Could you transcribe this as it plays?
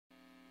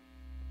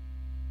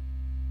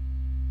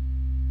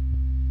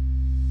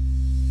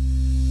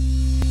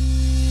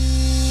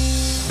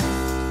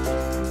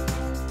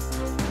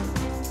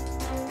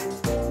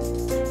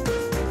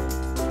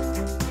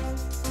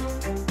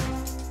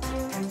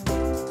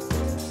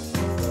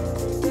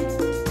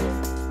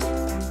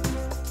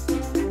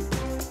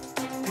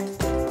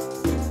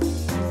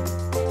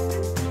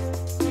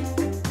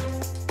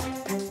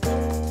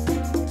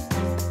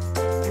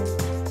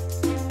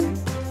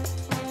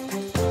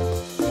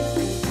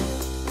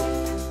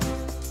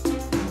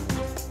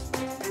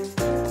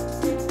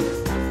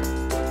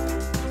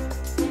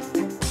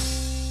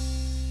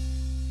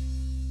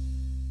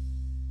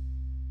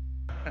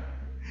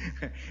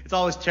It's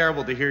always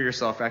terrible to hear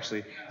yourself,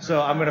 actually.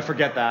 So I'm going to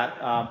forget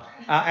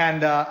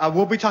that.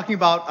 We'll be talking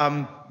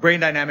about brain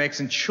dynamics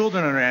in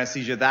children under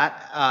anesthesia.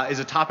 That is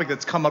a topic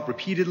that's come up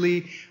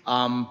repeatedly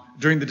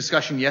during the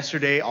discussion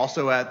yesterday,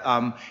 also at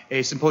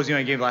a symposium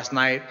I gave last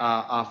night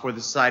for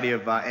the Society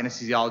of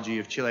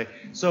Anesthesiology of Chile.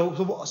 So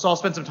I'll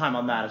spend some time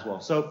on that as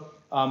well. So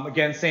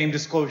again, same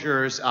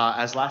disclosures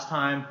as last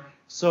time.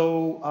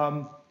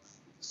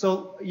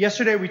 So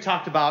yesterday we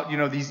talked about,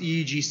 these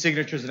EEG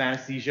signatures of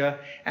anesthesia,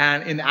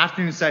 and in the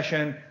afternoon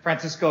session,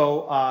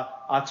 Francisco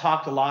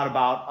talked a lot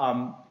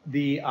about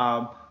the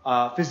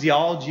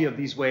physiology of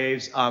these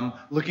waves,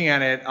 looking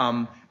at it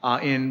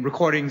in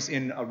recordings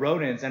in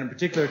rodents, and in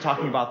particular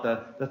talking about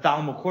the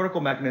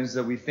thalamocortical mechanisms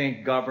that we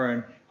think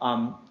govern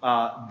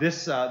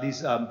these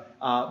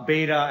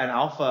beta and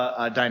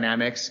alpha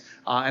dynamics,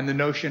 and the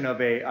notion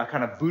of a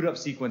kind of boot up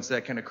sequence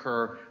that can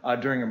occur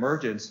during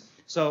emergence.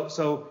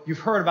 So you've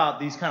heard about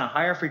these kind of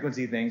higher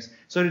frequency things.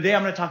 So today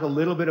I'm going to talk a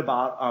little bit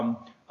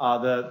about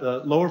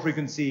the lower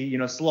frequency,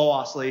 slow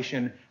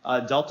oscillation,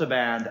 delta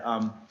band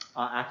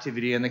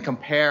activity, and then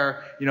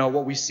compare,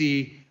 what we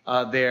see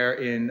there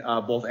in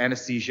both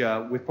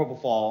anesthesia with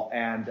propofol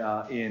and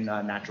in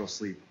natural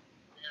sleep.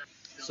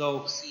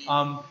 So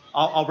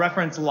I'll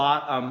reference a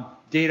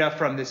lot data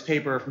from this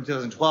paper from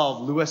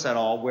 2012, Lewis et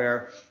al.,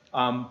 where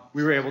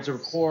we were able to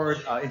record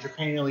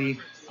intracranially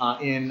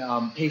in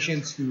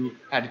patients who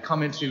had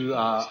come into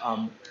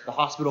the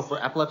hospital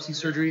for epilepsy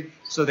surgery.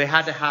 So they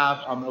had to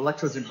have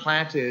electrodes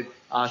implanted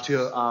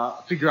to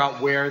figure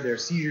out where their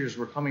seizures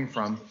were coming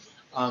from.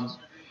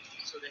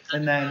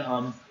 And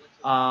then,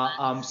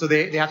 so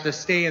they have to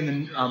stay in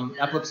the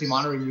epilepsy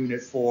monitoring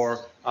unit for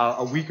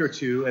a week or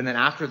two. And then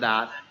after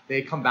that,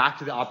 they come back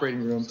to the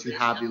operating room to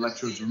have the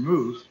electrodes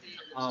removed.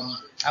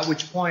 At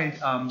which point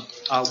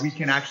we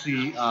can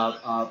actually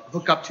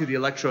hook up to the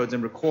electrodes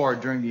and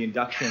record during the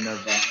induction of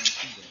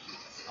anesthesia.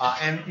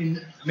 And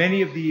in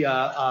many of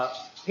the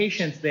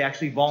patients, they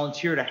actually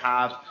volunteer to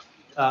have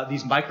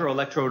these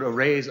microelectrode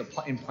arrays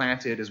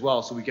implanted as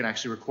well, so we can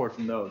actually record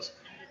from those.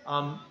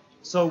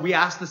 So we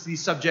asked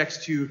these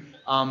subjects to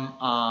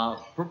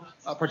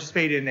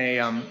participate in a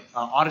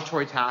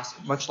auditory task,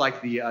 much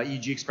like the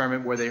EEG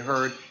experiment, where they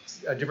heard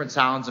different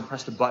sounds and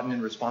pressed a button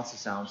in response to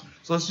sounds.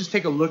 So let's just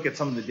take a look at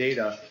some of the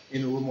data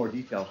in a little more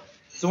detail.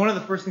 So one of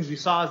the first things we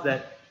saw is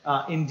that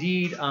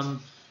indeed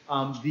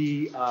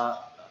the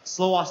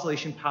slow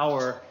oscillation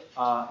power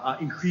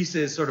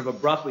increases sort of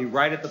abruptly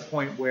right at the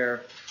point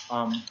where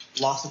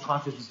loss of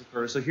consciousness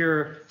occurs. So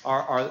here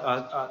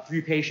are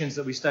 3 patients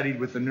that we studied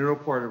with the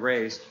neuroport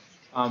arrays,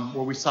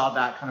 where we saw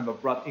that kind of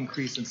abrupt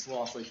increase in slow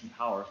oscillation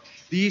power.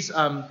 These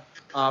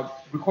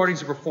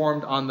recordings are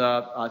performed on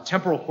the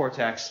temporal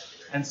cortex,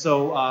 and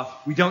so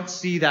we don't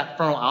see that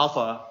frontal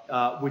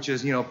alpha, which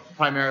is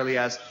primarily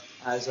as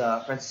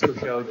Francisco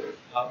showed,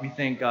 we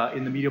think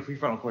in the medial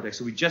prefrontal cortex.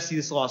 So we just see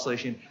the slow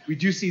oscillation. We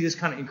do see this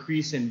kind of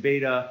increase in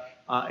beta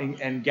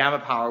and gamma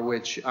power,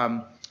 which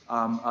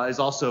is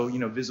also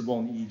visible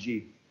in the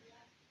EEG.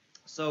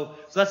 So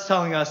that's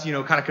telling us,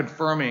 kind of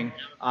confirming,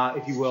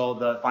 if you will,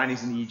 the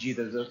findings in the EEG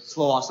that the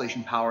slow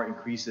oscillation power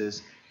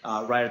increases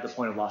right at the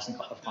point of loss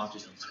of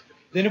consciousness.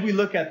 Then if we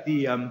look at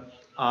the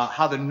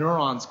how the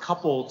neurons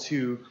couple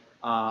to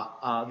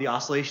the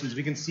oscillations,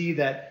 we can see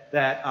that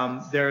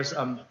there's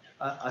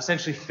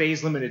essentially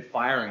phase-limited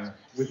firing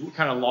with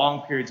kind of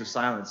long periods of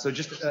silence. So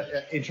just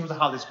in terms of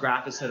how this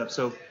graph is set up,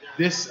 so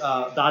this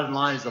dotted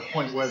line is the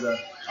point where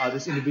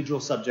this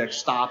individual subject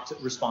stopped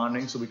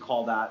responding, so we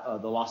call that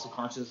the loss of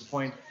consciousness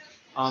point.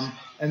 And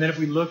then if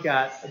we look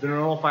at the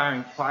neuronal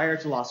firing prior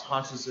to loss of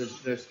consciousness,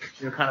 there's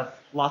kind of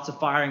lots of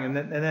firing, and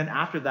then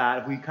after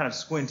that, if we kind of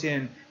squint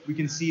in, we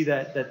can see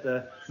that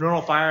the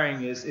neuronal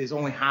firing is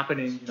only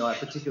happening at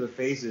particular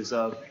phases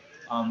of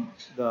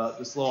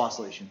the slow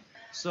oscillation.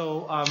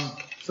 So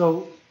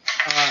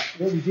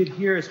what we did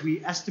here is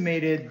we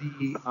estimated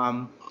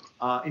the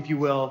if you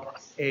will,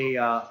 a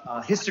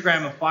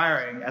histogram of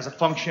firing as a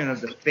function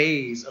of the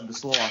phase of the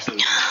slow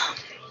oscillation.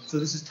 So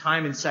this is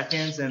time in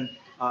seconds, and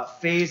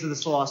phase of the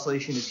slow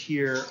oscillation is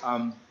here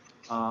on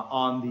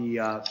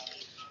the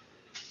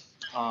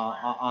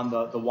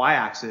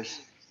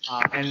y-axis,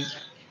 and you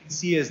can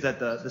see is that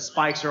the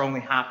spikes are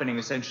only happening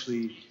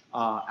essentially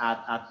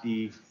at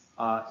the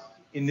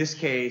in this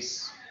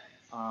case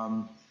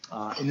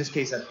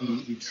at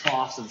the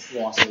troughs of the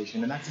slow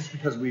oscillation, and that's just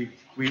because we're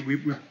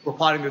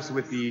plotting this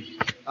with the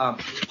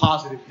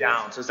positive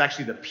down, so it's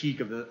actually the peak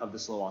of the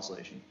slow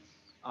oscillation.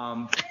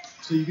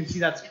 So you can see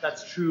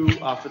that's true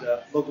for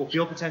the local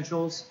field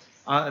potentials,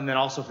 and then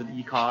also for the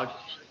ECOG.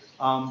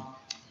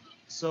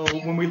 So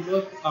when we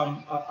look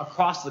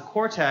across the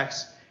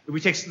cortex, if we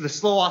take the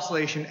slow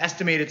oscillation,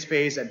 estimate its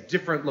phase at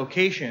different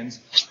locations,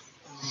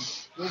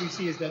 what we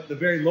see is that the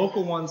very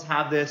local ones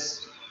have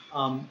this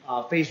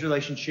phase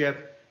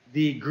relationship.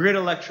 The grid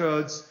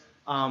electrodes,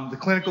 the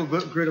clinical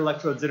grid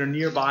electrodes that are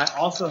nearby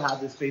also have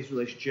this phase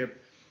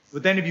relationship.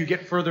 But then if you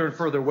get further and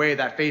further away,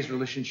 that phase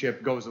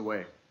relationship goes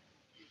away.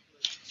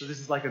 So this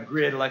is like a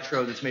grid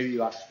electrode that's maybe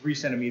about 3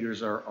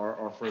 centimeters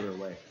or further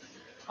away.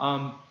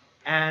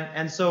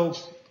 And so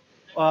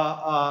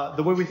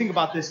the way we think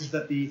about this is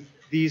that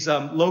these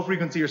low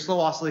frequency or slow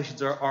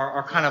oscillations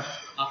are kind of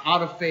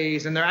out of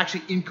phase, and they're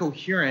actually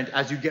incoherent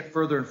as you get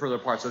further and further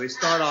apart. So they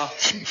start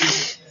off,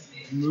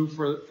 move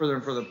further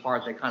and further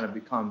apart, they kind of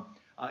become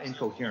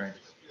incoherent.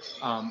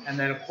 And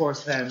then, of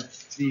course, then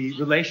the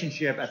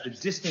relationship at the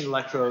distant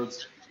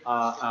electrodes,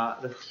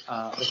 the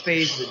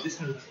phase of the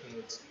distant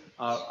electrodes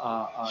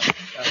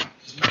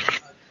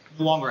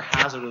no longer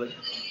has a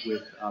relationship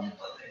with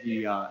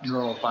the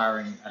neural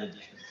firing at a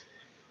distance.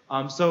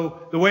 So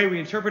the way we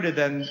interpreted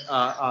then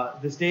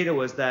this data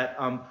was that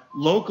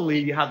locally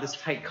you have this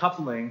tight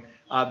coupling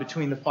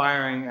between the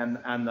firing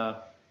and the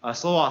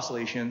slow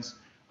oscillations,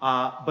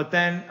 but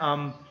then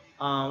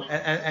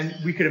and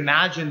we could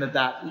imagine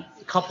that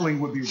coupling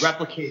would be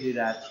replicated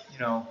at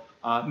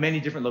many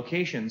different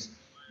locations.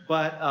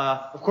 But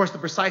of course, the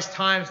precise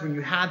times when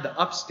you had the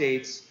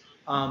upstates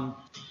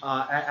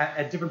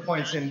at different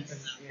points in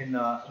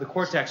the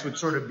cortex would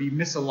sort of be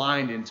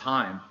misaligned in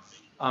time.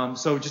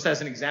 So just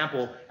as an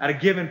example, at a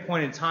given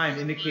point in time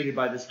indicated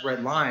by this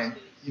red line,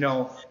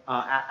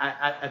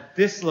 at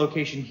this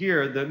location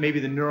here, maybe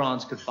the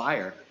neurons could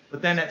fire.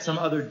 But then at some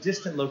other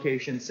distant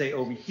location, say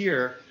over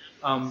here,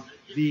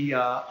 the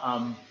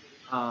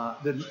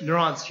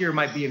neurons here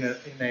might be in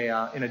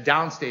a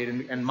down state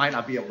and might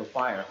not be able to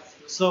fire.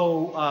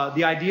 So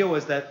the idea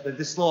was that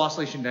this slow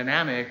oscillation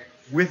dynamic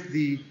with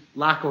the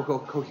lack of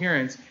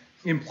coherence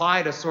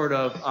implied a sort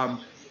of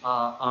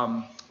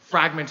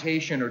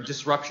fragmentation or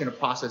disruption of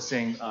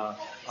processing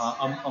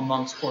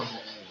amongst cortical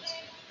areas.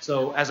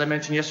 So as I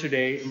mentioned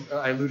yesterday,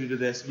 I alluded to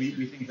this,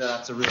 we think that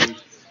that's a really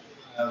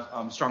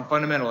strong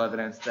fundamental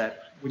evidence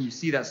that when you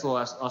see that slow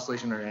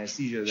oscillation or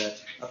anesthesia,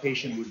 that a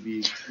patient would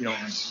be, now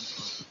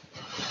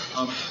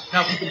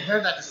if we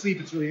compare that to sleep,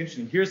 it's really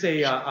interesting. Here's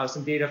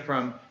some data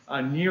from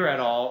Neer et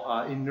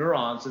al. In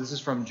neurons. So this is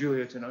from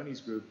Giulio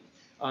Tononi's group,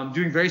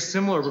 doing very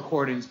similar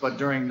recordings, but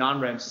during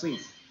non-REM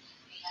sleep.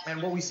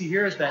 And what we see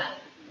here is that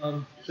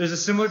there's a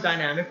similar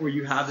dynamic where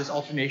you have this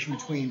alternation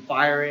between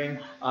firing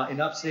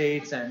in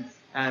upstates and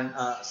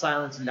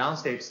silence in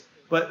downstates.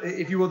 But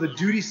if you will, the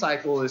duty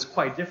cycle is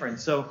quite different.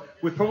 So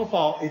with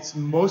propofol, it's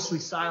mostly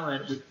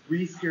silent with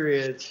brief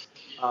periods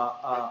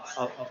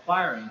of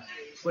firing.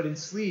 But in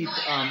sleep,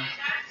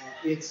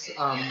 it's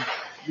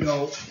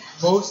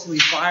mostly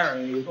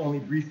firing with only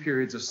brief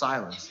periods of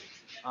silence.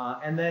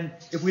 And then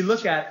if we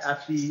look at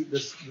the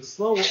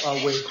slow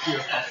waves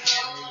here,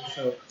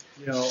 so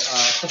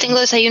Tengo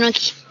desayuno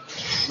aquí.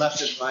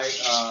 Left and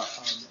right, I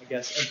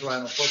guess,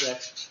 entorhinal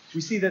cortex,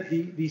 we see that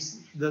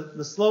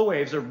the slow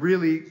waves are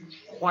really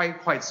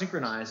quite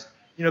synchronized.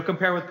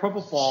 Compared with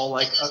propofol,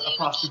 like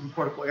across different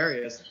cortical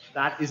areas,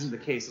 that isn't the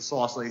case. The slow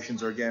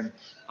oscillations are again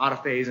out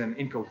of phase and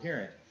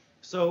incoherent.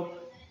 So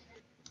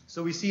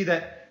we see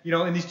that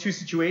in these two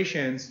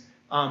situations,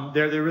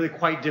 they're really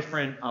quite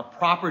different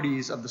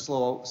properties of the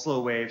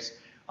slow waves,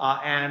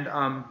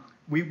 and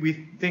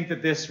we think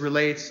that this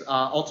relates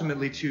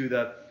ultimately to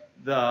the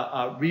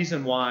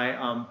reason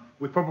why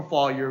with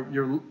propofol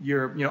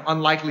you're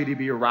unlikely to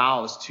be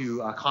aroused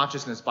to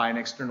consciousness by an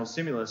external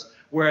stimulus,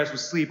 whereas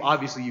with sleep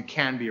obviously you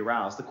can be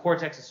aroused. The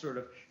cortex is sort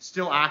of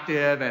still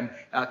active and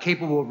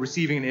capable of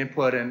receiving an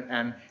input,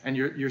 and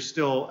you're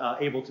still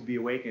able to be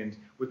awakened.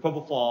 With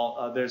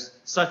propofol, there's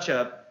such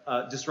a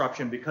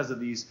disruption because of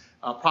these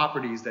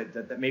properties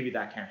that maybe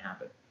that can't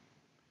happen.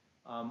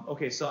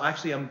 Okay, so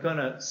actually I'm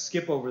gonna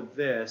skip over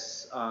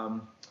this.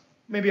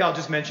 Maybe I'll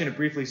just mention it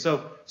briefly.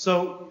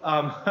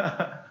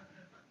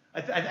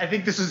 I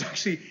think this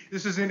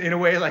is in a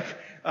way like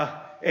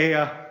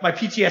my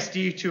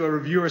PTSD to a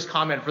reviewer's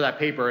comment for that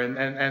paper,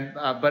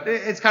 but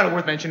it's kind of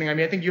worth mentioning. I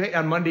mean, I think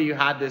on Monday you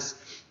had this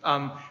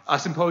a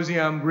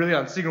symposium really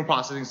on signal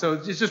processing, so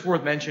it's just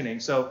worth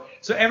mentioning. So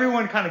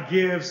everyone kind of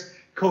gives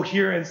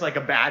coherence like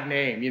a bad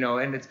name,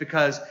 and it's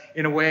because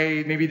in a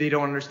way maybe they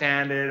don't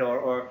understand it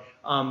or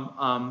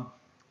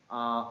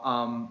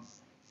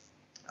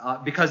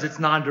because it's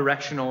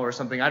non-directional or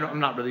something. I'm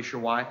not really sure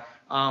why.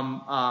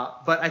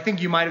 But I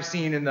think you might have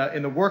seen in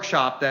the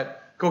workshop that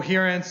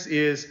coherence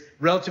is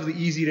relatively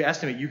easy to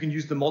estimate. You can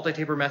use the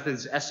multi-taper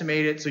methods to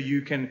estimate it, so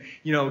you can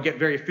get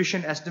very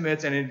efficient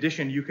estimates, and in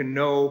addition you can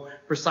know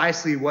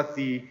precisely what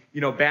the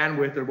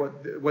bandwidth or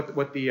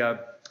what the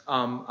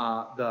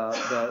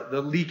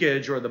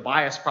leakage or the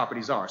bias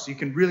properties are. So you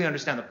can really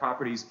understand the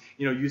properties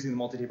using the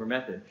multi-taper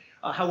method.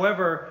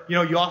 However,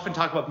 you often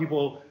talk about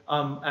people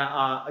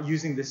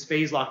using this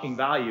phase locking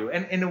value,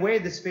 and in a way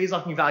this phase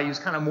locking value is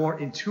kind of more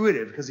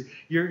intuitive because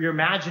you're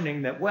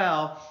imagining that,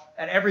 well,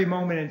 at every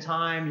moment in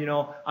time,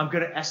 I'm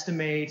going to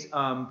estimate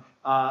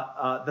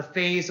the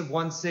phase of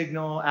one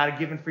signal at a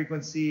given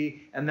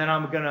frequency, and then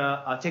I'm going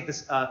to take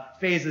this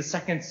phase of the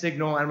second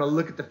signal, and I'm going to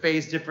look at the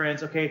phase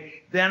difference.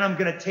 Okay, then I'm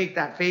going to take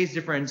that phase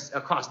difference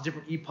across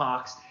different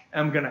epochs,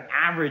 and I'm going to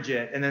average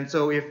it. And then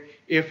so if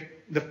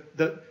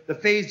the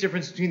phase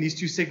difference between these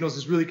two signals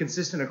is really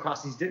consistent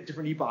across these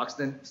different epochs,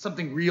 then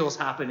something real is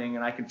happening,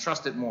 and I can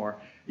trust it more.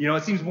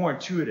 It seems more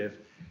intuitive.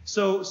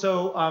 So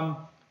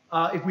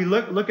if we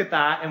look at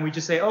that and we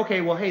just say, okay,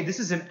 well, hey, this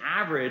is an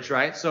average,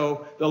 right?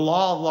 So the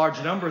law of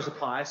large numbers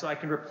applies. So I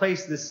can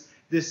replace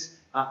this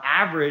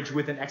average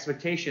with an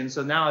expectation.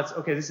 So now it's,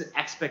 okay, this is an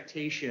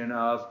expectation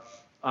of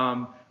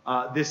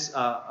this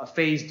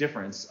phase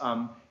difference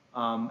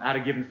at a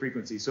given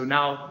frequency. So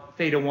now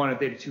theta 1 and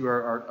theta 2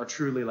 are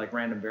truly like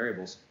random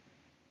variables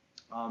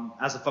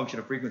as a function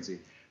of frequency.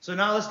 So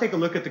now let's take a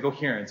look at the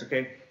coherence,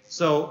 okay?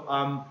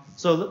 So,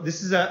 so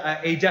this is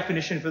a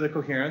definition for the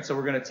coherence. So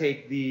we're going to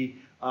take the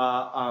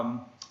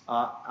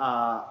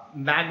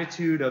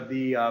magnitude of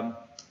the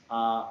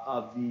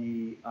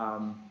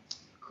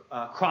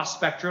cross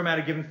spectrum at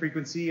a given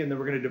frequency, and then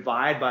we're going to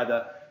divide by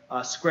the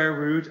square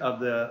root of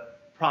the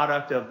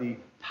product of the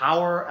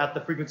power at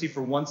the frequency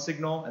for one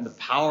signal and the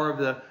power of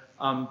the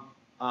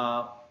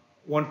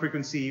one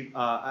frequency,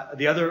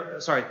 the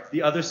other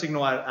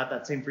signal at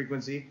that same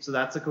frequency. So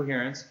that's the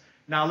coherence.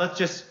 Now let's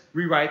just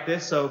rewrite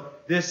this. So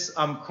this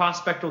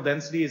cross-spectral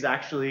density is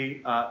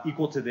actually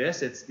equal to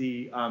this. It's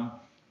the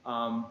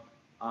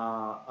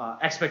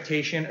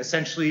expectation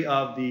essentially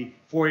of the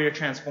Fourier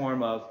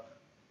transform of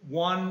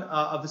one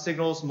of the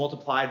signals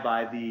multiplied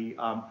by the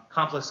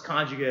complex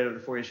conjugate of the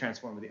Fourier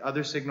transform of the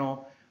other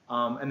signal.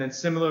 And then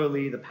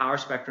similarly, the power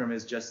spectrum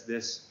is just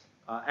this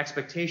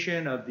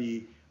expectation of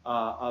the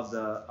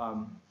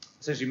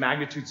essentially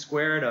magnitude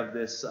squared of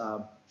this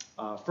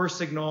first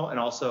signal, and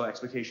also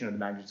expectation of the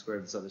magnitude squared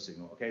of this other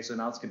signal. Okay, so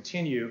now let's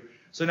continue.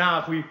 So now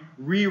if we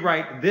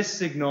rewrite this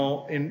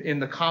signal in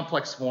the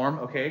complex form,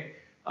 okay,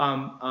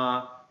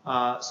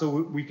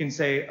 so we can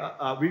say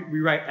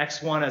rewrite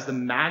x1 as the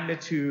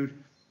magnitude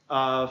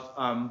of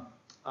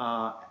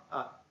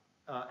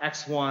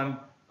x1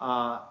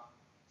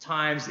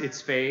 times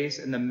its phase,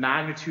 and the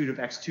magnitude of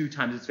x2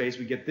 times its phase.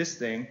 We get this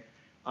thing,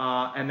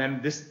 and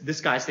then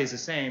this guy stays the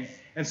same.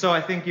 And so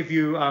I think if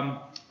you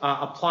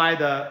apply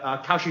the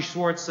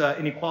Cauchy-Schwarz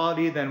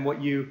inequality, then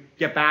what you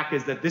get back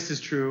is that this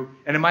is true,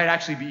 and it might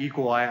actually be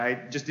equal. I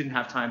just didn't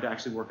have time to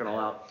actually work it all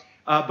out.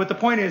 But the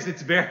point is,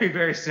 it's very,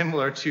 very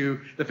similar to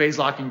the phase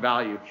locking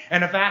value.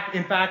 And in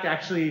fact,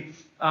 actually,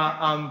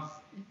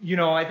 you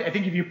know, I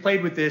think if you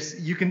played with this,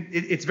 you can.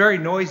 It's very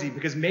noisy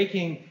because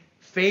making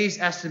phase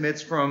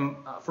estimates from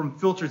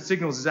filtered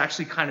signals is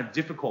actually kind of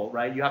difficult,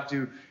 right? You have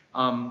to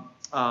band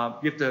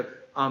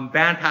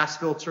pass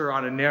filter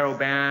on a narrow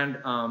band.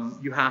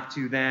 You have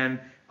to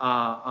then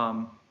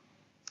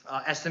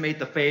estimate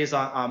the phase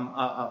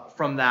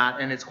from that,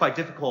 and it's quite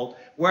difficult.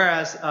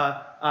 Whereas,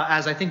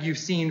 as I think you've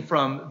seen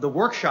from the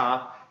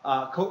workshop,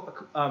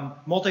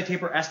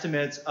 multi-taper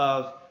estimates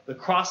of the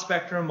cross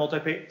spectrum,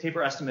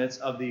 multi-taper estimates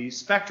of the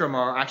spectrum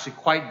are actually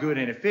quite good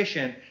and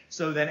efficient.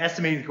 So then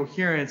estimating the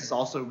coherence is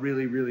also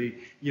really, really,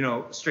 you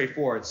know,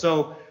 straightforward.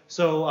 So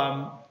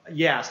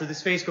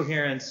this phase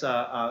coherence,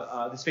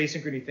 this phase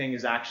synchrony thing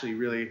is actually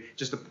really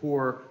just a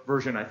poor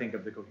version, I think,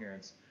 of the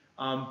coherence.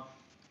 And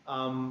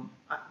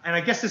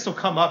I guess this will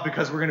come up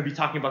because we're going to be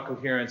talking about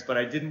coherence, but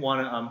I didn't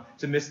want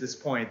to miss this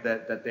point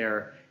that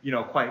they're, you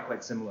know,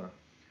 quite similar.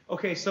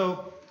 Okay,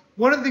 so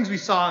one of the things we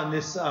saw in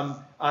this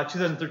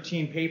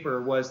 2013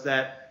 paper was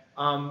that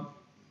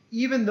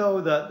even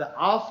though the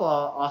alpha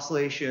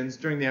oscillations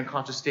during the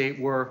unconscious state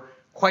were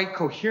quite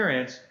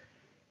coherent,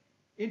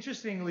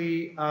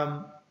 interestingly,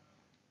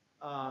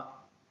 the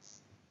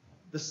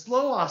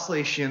slow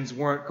oscillations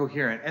weren't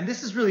coherent. And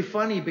this is really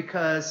funny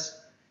because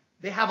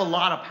they have a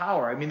lot of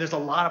power. I mean, there's a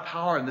lot of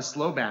power in the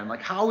slow band.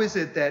 Like, how is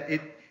it that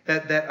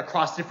that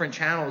across different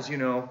channels, you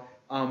know,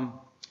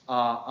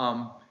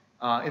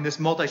 in this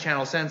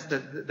multi-channel sense,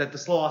 that the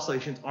slow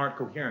oscillations aren't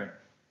coherent?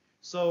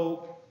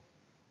 So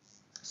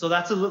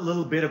that's a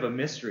little bit of a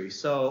mystery.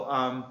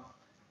 So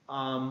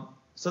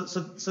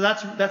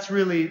that's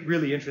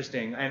really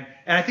interesting, and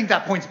I think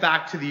that points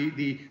back to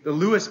the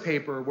Lewis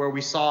paper where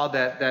we saw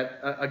that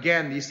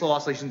again these slow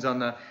oscillations on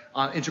the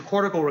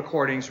intercortical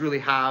recordings really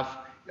have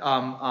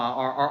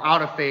are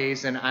out of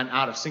phase and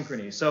out of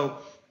synchrony. So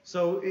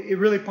it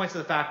really points to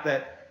the fact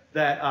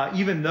that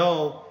even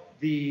though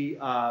the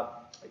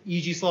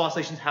EEG slow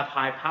oscillations have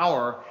high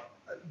power,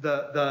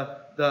 the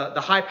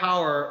high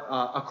power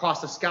across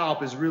the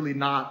scalp is really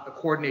not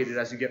coordinated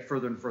as you get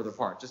further and further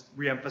apart. Just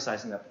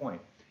re-emphasizing that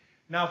point.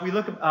 Now, if we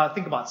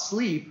think about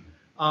sleep,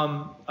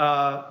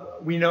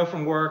 we know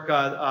from work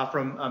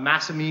from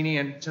Massimini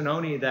and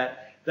Tononi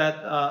that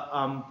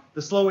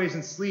the slow waves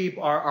in sleep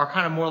are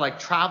kind of more like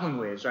traveling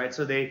waves, right?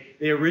 So they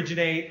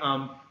originate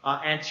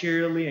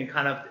anteriorly and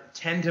kind of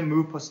tend to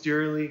move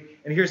posteriorly.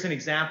 And here's an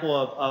example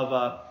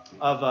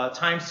of a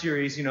time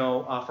series, you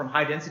know, from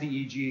high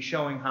density EEG,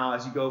 showing how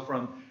as you go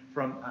from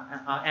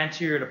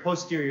anterior to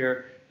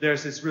posterior,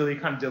 there's this really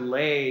kind of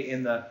delay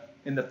in the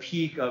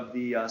peak of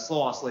the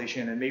slow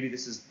oscillation, and maybe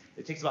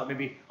it takes about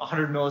maybe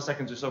 100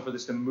 milliseconds or so for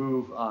this to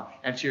move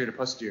anterior to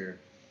posterior.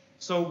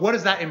 So what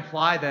does that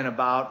imply then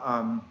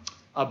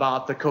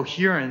about the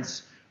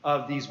coherence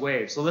of these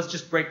waves? So let's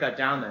just break that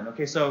down then.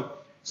 Okay, so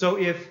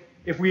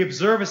if we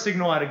observe a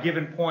signal at a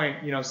given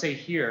point, you know, say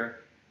here,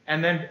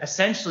 and then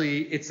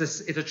essentially it's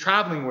a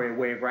traveling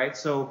wave, right?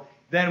 So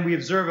then we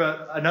observe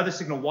another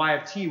signal y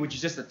of t, which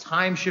is just a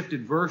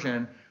time-shifted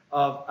version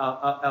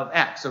of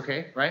x,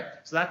 okay, right?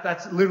 So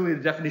that's literally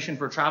the definition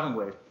for a traveling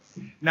wave.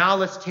 Now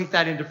let's take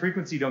that into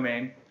frequency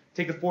domain,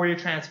 take the Fourier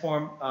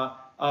transform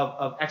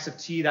of x of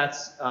t,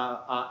 that's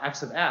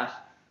x of f,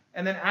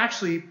 and then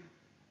actually,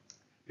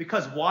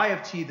 because y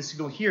of t, the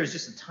signal here, is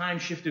just a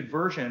time-shifted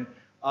version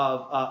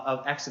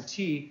of x of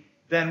t,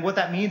 then what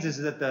that means is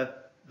that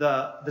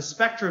the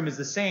spectrum is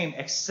the same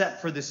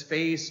except for this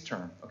phase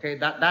term. Okay,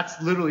 that's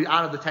literally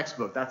out of the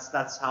textbook.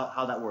 That's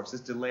how that works.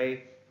 This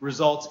delay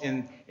results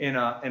in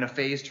a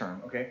phase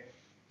term. Okay,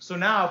 so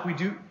now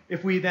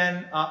if we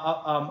then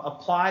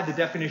apply the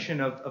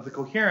definition of the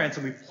coherence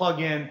and we plug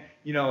in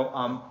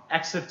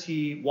x of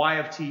t, y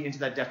of t into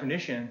that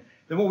definition,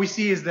 then what we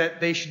see is that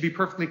they should be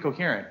perfectly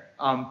coherent.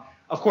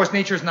 Of course,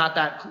 nature is not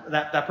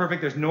that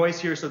perfect. There's noise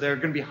here, so they're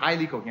going to be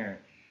highly coherent.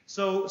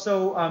 So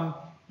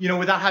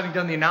without having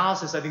done the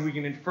analysis, I think we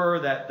can infer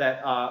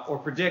that or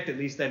predict at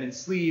least that in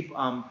sleep,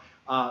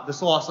 the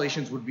slow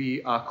oscillations would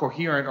be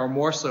coherent or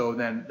more so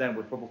than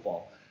with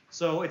propofol.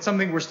 So it's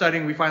something we're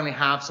studying. We finally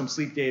have some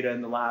sleep data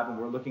in the lab, and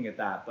we're looking at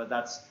that. But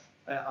that's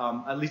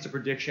at least a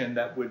prediction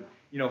that would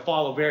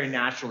follow very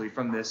naturally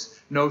from this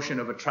notion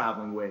of a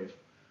traveling wave.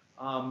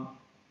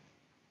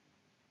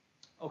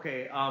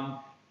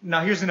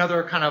 Now here's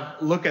another kind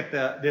of look at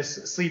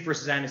this sleep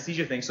versus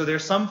anesthesia thing. So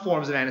there's some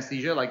forms of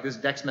anesthesia, like this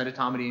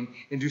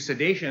dexmedetomidine-induced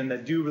sedation,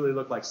 that do really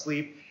look like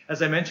sleep.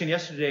 As I mentioned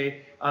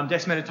yesterday,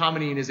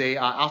 dexmedetomidine is a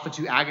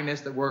alpha-2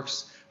 agonist that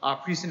works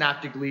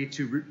presynaptically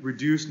to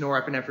reduce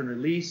norepinephrine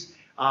release,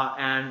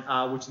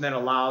 and which then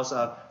allows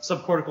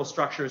subcortical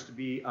structures to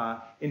be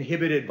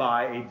inhibited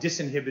by a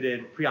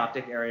disinhibited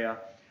preoptic area.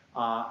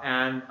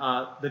 And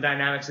the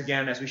dynamics,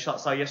 again, as we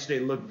saw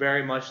yesterday, look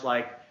very much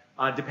like,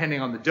 depending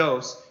on the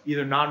dose,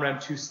 either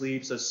non-REM2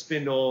 sleep, so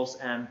spindles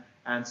and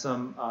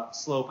some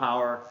slow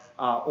power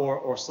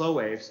or slow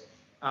waves.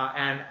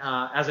 And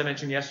as I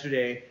mentioned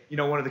yesterday,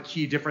 one of the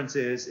key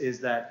differences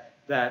is that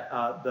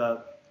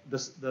the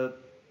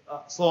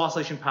slow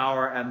oscillation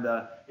power and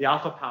the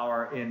alpha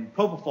power in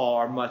propofol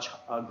are much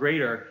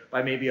greater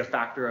by maybe a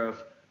factor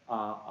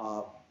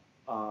of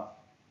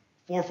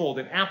fourfold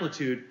in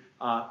amplitude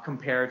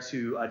compared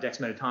to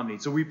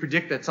dexmedetomidine. So we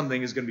predict that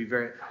something is going to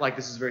be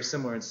this is very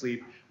similar in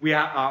sleep. We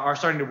are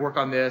starting to work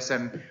on this,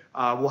 and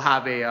we'll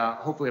have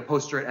hopefully a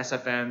poster at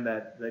SFN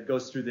that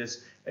goes through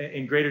this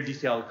in greater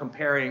detail,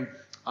 comparing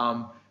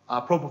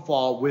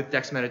propofol with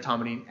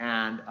dexmedetomidine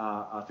and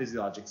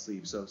physiologic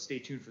sleep. So stay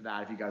tuned for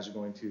that if you guys are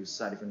going to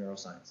Society for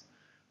Neuroscience.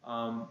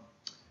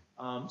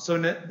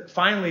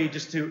 Finally,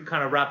 just to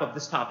kind of wrap up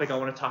this topic, I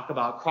want to talk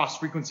about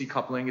cross-frequency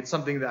coupling. It's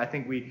something that I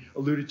think we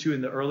alluded to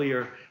in the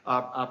earlier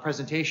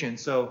presentation.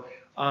 So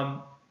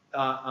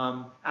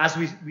as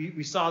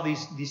we saw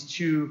these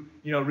two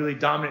really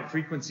dominant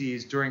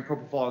frequencies during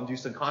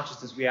propofol-induced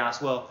unconsciousness, we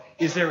asked, well,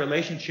 is there a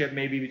relationship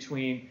maybe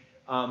between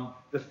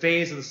the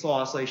phase of the slow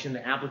oscillation,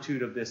 the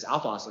amplitude of this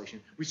alpha oscillation?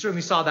 We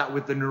certainly saw that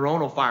with the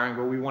neuronal firing,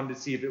 but we wanted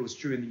to see if it was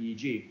true in the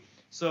EEG.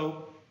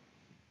 So,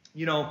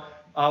 we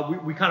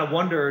kind of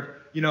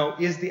wondered,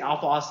 is the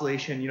alpha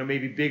oscillation,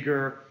 maybe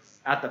bigger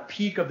at the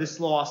peak of this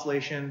slow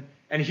oscillation?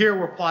 And here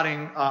we're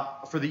plotting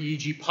for the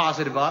EEG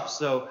positive up,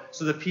 so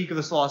the peak of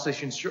the slow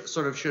oscillation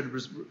sort of should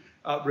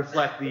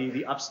reflect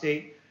the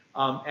upstate,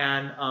 or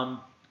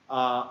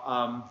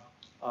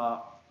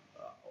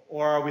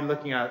are we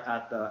looking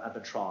at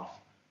the trough?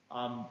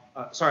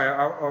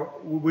 Or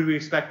would we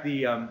expect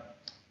the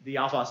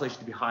alpha oscillation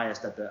to be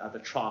highest at the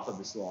trough of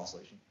the slow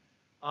oscillation?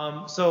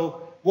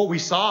 So what we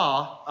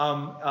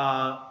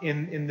saw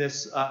in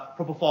this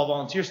propofol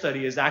volunteer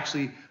study is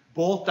actually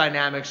both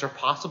dynamics are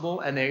possible,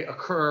 and they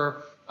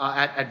occur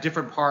at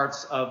different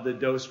parts of the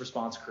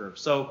dose-response curve.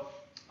 So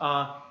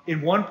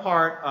in one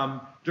part,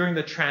 during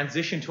the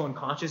transition to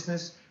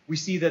unconsciousness, we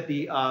see that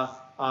the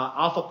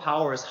alpha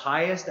power is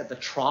highest at the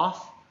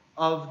trough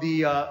of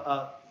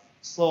the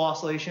slow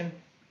oscillation,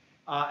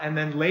 and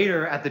then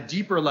later at the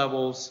deeper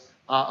levels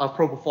of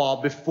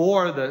propofol,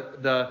 before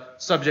the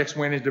subjects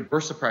went into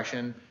burst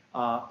suppression,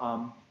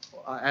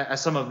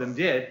 as some of them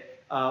did,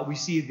 we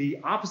see the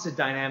opposite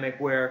dynamic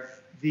where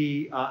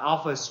the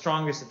alpha is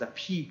strongest at the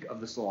peak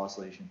of the slow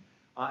oscillation.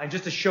 And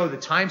just to show the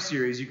time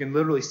series, you can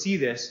literally see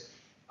this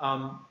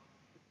in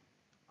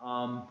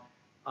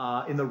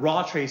the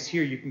raw trace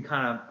here. You can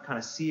kind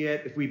of see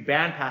it. If we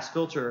bandpass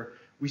filter,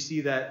 we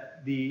see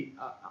that the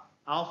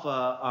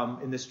alpha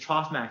in this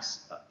trough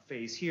max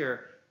phase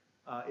here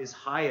is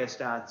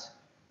highest at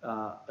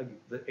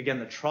again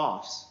the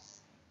troughs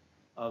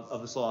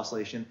of the slow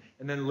oscillation,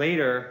 and then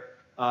later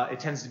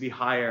it tends to be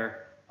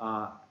higher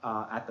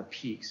at the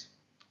peaks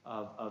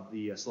of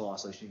the slow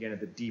oscillation, again at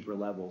the deeper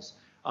levels.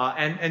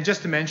 And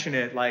just to mention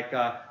it,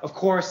 of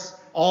course,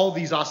 all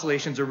these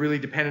oscillations are really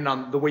dependent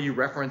on the way you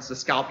reference the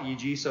scalp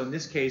EEG. So in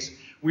this case,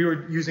 we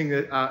were using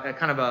a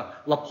kind of a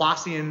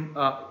Laplacian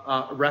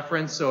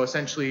reference. So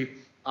essentially,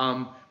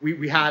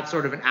 we had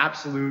sort of an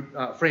absolute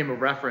frame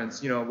of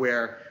reference,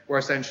 where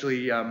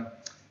essentially,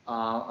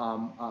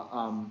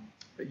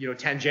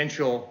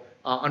 tangential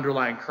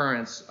underlying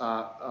currents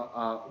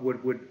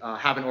would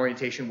have an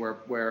orientation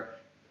where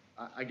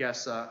I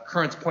guess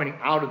currents pointing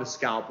out of the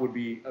scalp would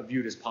be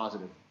viewed as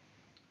positive.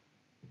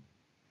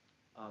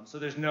 So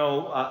there's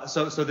no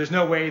so there's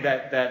no way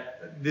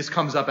that this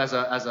comes up as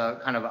a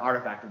kind of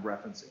artifact of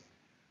referencing.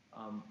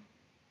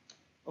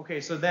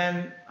 Okay, so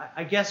then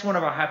I guess one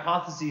of our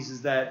hypotheses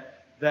is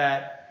that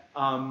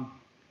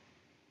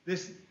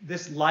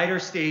this lighter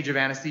stage of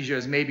anesthesia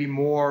is maybe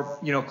more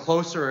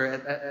closer,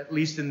 at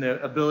least in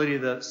the ability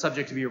of the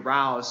subject to be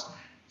aroused,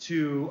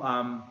 to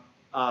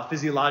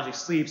physiologic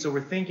sleep. So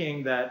we're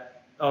thinking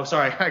that, oh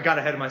sorry, I got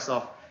ahead of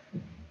myself,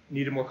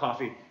 needed more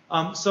coffee.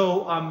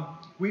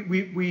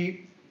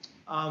 We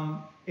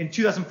in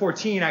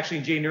 2014, actually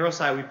in J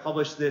Neurosci, we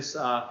published this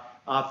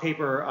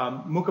paper,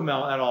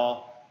 Mukamel et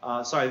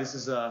al. Sorry, this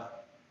is I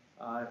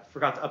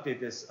forgot to update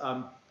this.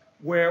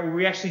 Where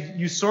we actually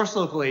use source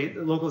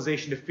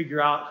localization to figure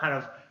out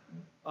kind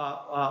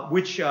of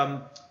which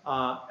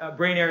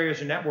brain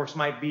areas or networks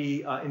might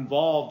be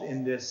involved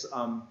in this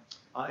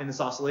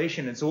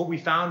oscillation. And so what we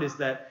found is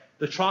that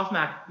the trough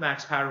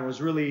max pattern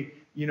was really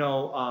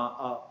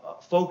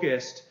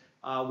focused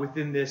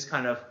within this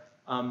kind of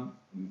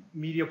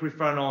medial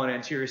prefrontal and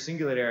anterior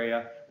cingulate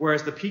area,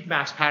 whereas the peak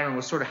max pattern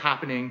was sort of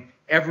happening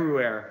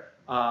everywhere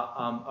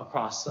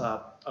across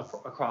the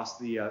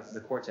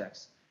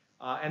cortex.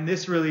 And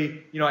this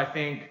really, I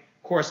think,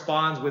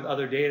 corresponds with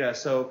other data.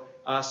 So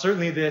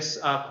certainly this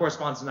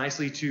corresponds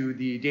nicely to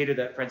the data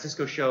that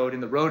Francisco showed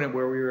in the rodent,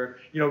 where we were,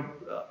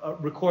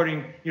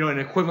 recording, an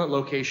equivalent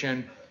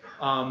location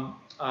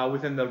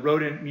within the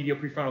rodent medial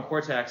prefrontal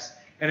cortex.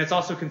 And it's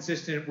also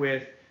consistent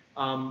with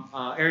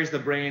areas of the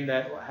brain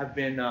that have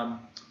been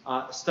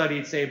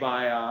studied, say,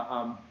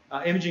 by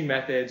imaging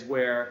methods,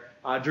 where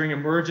during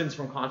emergence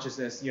from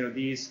consciousness,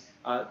 these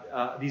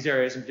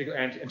areas, in particular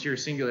anterior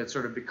cingulate,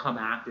 sort of become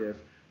active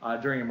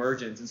during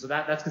emergence. And so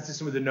that's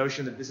consistent with the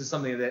notion that this is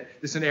something this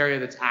is an area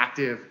that's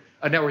active,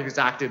 a network that's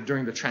active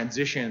during the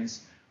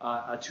transitions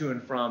to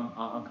and from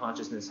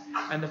unconsciousness.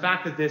 And the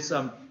fact that this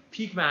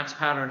peak max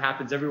pattern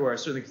happens everywhere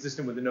is certainly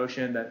consistent with the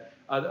notion that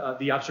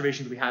the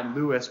observations we had in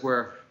Lewis,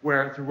 where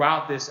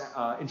throughout this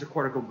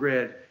intercortical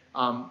grid,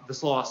 the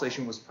slow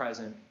oscillation was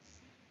present.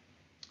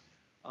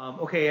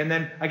 Okay, and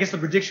then I guess the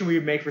prediction we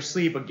would make for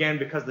sleep, again,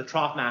 because the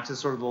trough max is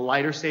sort of the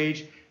lighter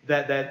stage,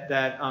 that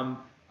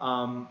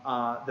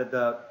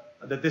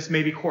this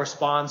maybe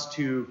corresponds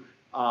to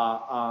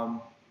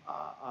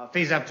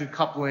phase amplitude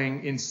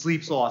coupling in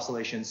sleep slow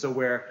oscillation. So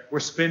where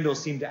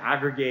spindles seem to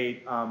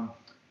aggregate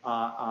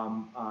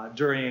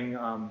during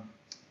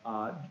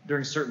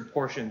certain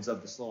portions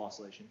of the slow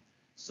oscillation.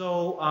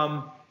 So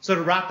so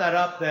to wrap that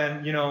up,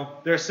 then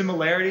there are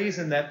similarities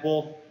in that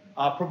both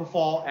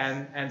propofol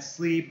and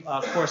sleep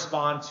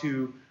correspond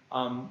to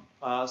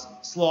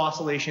slow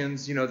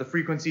oscillations. The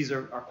frequencies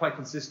are quite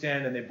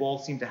consistent, and they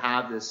both seem to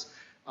have this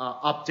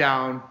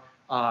up-down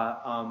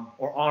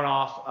or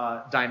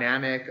on-off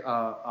dynamic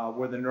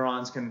where the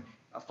neurons can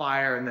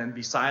fire and then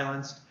be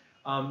silenced.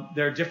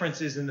 There are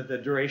differences in that the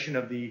duration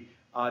of the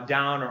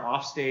down or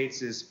off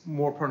states is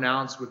more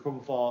pronounced with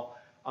propofol.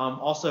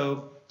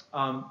 Also,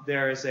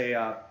 there is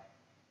a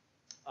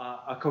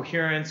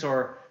coherence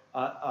or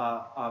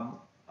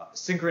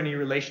synchrony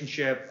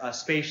relationship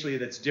spatially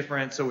that's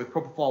different. So with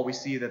propofol, we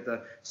see that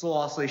the slow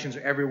oscillations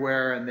are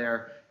everywhere and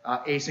they're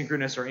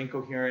asynchronous or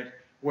incoherent,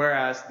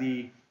 whereas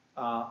the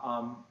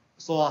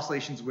slow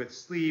oscillations with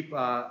sleep,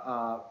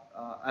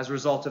 as a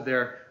result of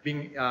their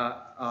being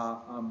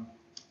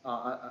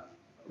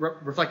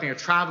reflecting a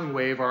traveling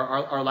wave,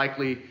 are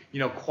likely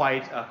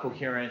quite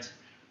coherent.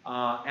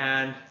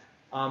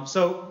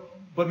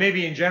 But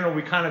maybe in general,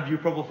 we kind of view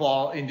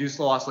propofol-induced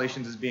slow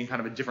oscillations as being kind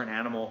of a different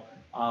animal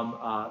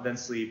than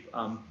sleep.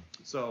 All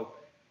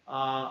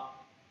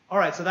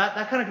right, so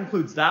that kind of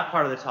concludes that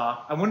part of the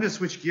talk. I wanted to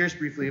switch gears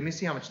briefly. Let me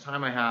see how much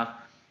time I have.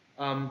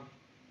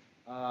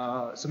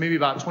 So maybe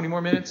about 20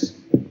 more minutes?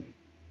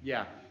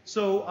 Yeah.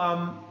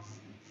 So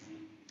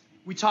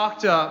we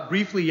talked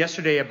briefly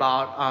yesterday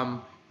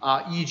about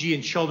EEG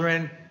in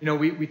children.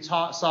 We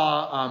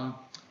saw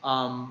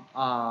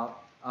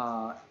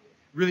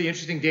really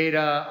interesting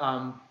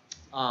data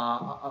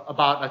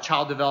about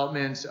child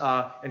development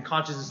and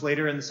consciousness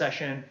later in the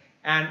session.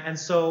 And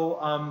so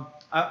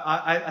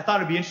I thought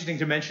it'd be interesting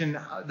to mention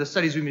the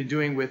studies we've been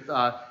doing with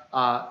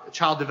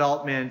child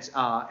development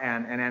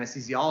and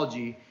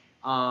anesthesiology.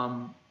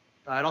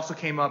 It also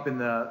came up in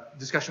the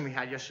discussion we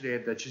had yesterday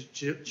at the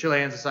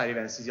Chilean Society of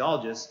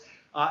Anesthesiologists.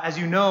 As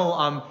you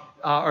know,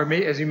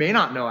 as you may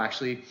not know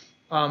actually,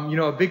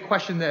 a big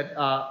question that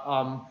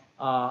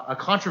a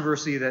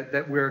controversy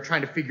that we're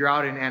trying to figure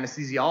out in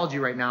anesthesiology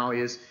right now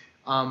is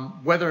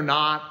whether or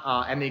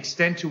not and the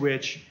extent to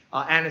which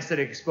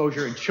anesthetic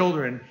exposure in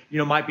children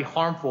might be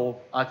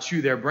harmful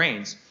to their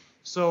brains.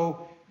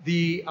 So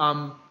the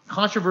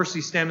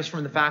controversy stems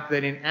from the fact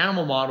that in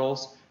animal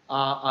models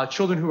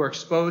children who are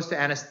exposed to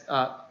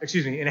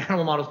in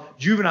animal models,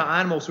 juvenile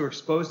animals who are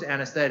exposed to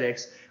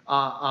anesthetics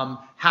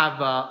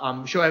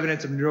show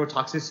evidence of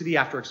neurotoxicity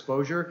after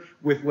exposure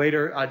with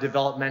later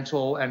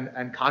developmental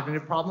and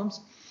cognitive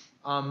problems.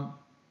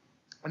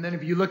 And then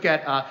if you look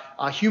at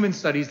human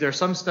studies, there are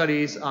some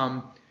studies,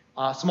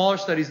 smaller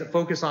studies that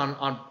focus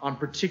on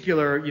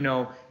particular,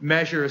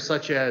 measures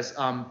such as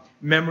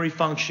memory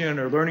function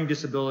or learning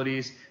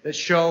disabilities that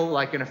show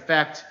like an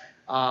effect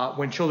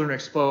when children are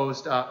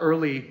exposed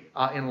early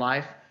in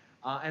life.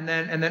 And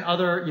then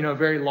other,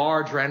 very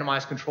large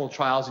randomized controlled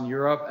trials in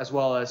Europe, as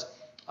well as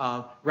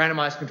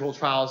randomized controlled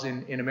trials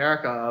in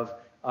America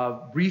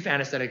of brief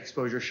anesthetic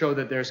exposure show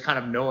that there's kind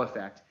of no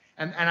effect.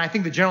 And I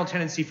think the general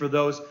tendency for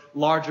those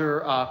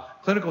larger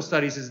clinical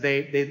studies is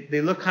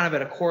they look kind of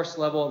at a course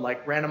level,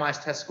 like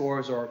randomized test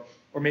scores or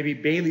maybe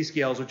Bailey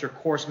scales, which are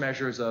course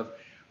measures of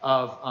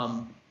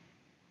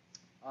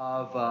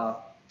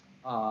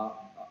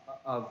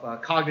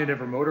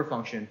cognitive or motor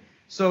function.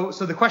 So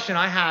the question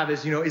I have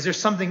is there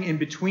something in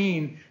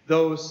between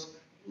those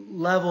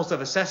levels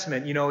of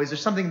assessment? Is there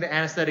something the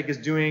anesthetic is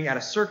doing at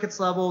a circuits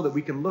level that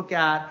we can look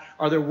at?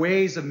 Are there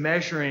ways of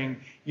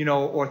measuring,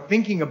 or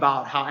thinking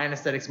about how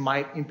anesthetics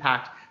might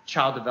impact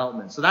child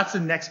development? So that's the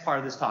next part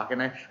of this talk,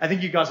 and I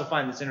think you guys will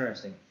find this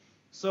interesting.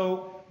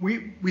 So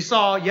we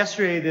saw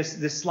yesterday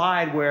this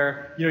slide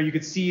where you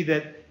could see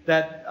that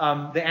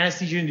the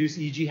anesthesia-induced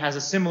EEG has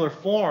a similar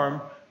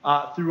form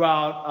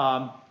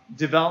throughout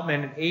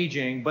development and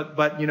aging, but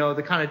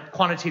the kind of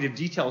quantitative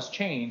details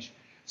change.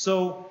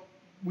 So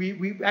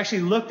we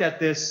actually looked at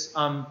this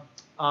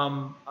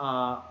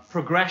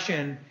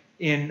progression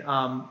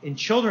in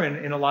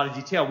children in a lot of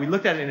detail. We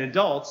looked at it in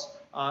adults,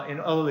 in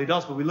elderly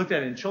adults, but we looked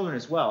at it in children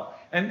as well.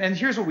 And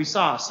here's what we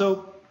saw.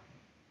 So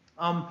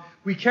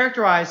we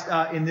characterized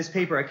in this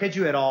paper,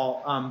 Akeju et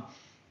al.,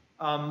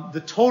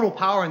 the total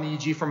power in the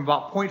EEG from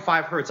about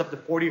 0.5 hertz up to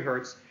 40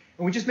 hertz.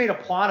 And we just made a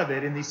plot of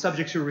it in these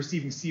subjects who were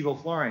receiving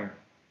sevoflurane,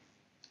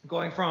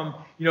 going from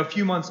a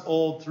few months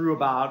old through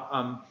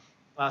about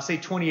say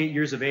 28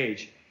 years of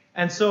age.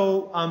 And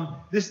so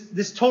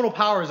this total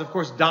power is of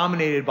course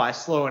dominated by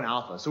slow and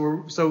alpha.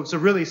 So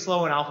really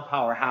slow and alpha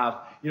power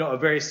have a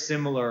very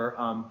similar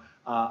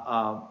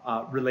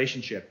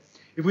relationship.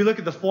 If we look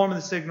at the form of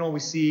the signal, we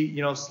see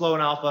slow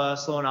and alpha,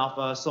 slow and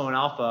alpha, slow and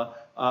alpha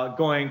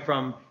going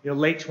from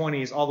late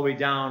 20s all the way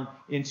down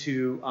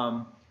into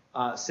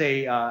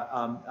say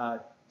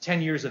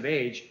 10 years of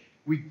age.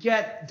 We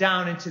get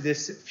down into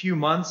this few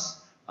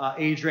months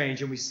age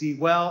range and we see,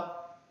 well,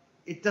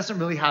 it doesn't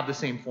really have the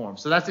same form.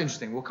 So that's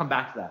interesting. We'll come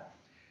back to that.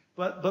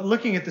 But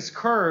looking at this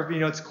curve,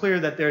 it's clear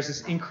that there's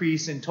this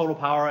increase in total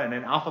power and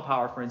in alpha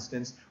power, for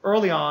instance,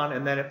 early on,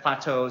 and then it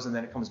plateaus and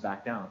then it comes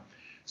back down.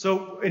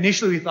 So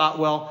initially we thought,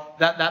 well,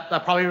 that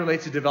probably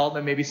relates to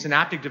development, maybe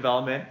synaptic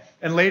development.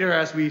 And later,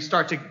 as we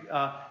start to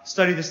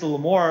study this a little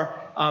more,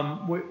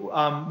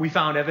 we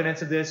found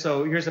evidence of this.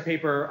 So here's a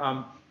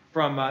paper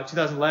from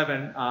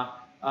 2011,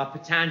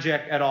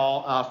 Patanjek et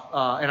al.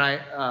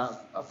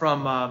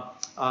 From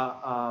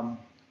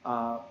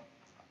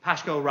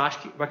Pashko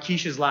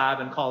Rakesh's lab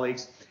and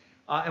colleagues.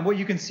 And what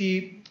you can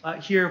see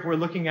here, if we're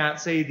looking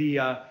at, say,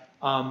 the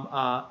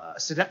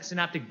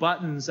synaptic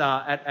buttons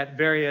at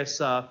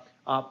various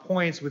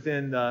points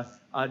within the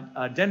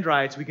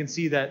dendrites, we can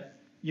see that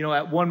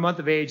at 1 month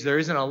of age there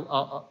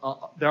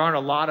aren't a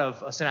lot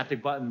of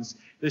synaptic buttons.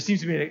 There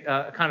seems to be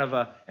a kind of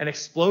an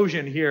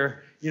explosion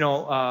here,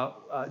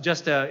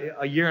 just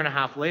a year and a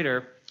half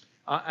later,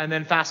 and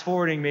then fast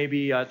forwarding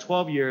maybe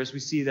 12 years, we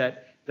see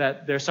that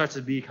there starts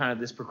to be kind of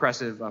this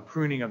progressive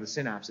pruning of the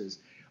synapses,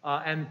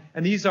 and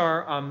these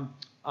are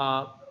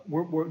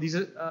these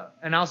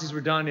analyses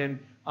were done in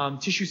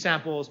tissue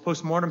samples,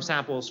 post-mortem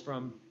samples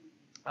from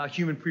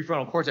human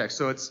prefrontal cortex.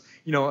 So it's,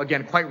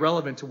 again, quite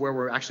relevant to where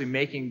we're actually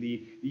making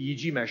the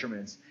EEG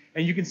measurements.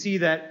 And you can see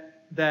that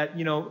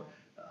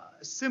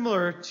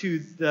similar to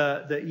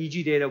the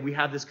EEG data, we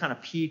have this kind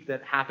of peak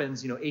that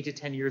happens, 8 to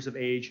 10 years of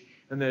age,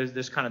 and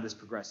there's kind of this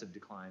progressive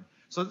decline.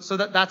 So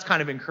that's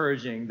kind of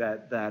encouraging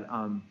that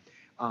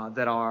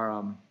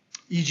our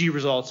EEG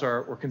results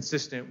were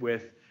consistent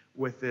with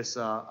this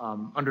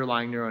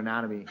underlying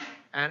neuroanatomy.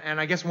 And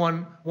I guess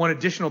one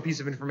additional piece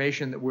of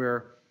information that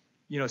we're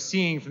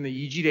seeing from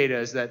the EEG data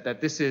is that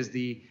this is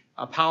the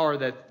power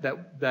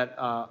that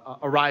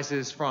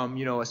arises from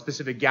a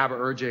specific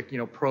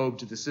GABAergic probe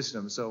to the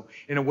system. So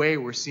in a way,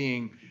 we're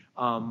seeing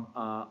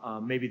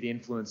maybe the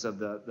influence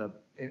of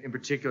in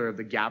particular of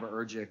the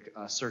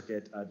GABAergic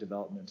circuit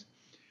development.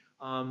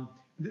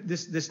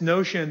 This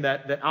notion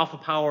that alpha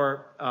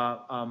power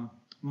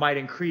might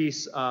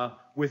increase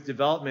with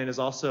development is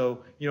also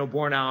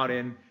borne out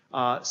in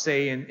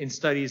say in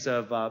studies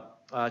of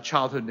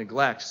childhood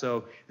neglect.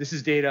 So this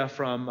is data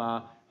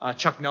from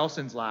Chuck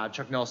Nelson's lab,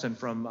 Chuck Nelson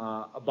from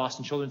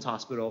Boston Children's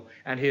Hospital,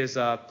 and his,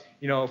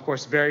 of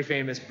course, very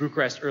famous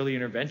Bucharest Early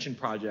Intervention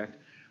Project.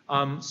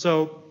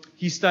 So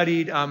he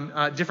studied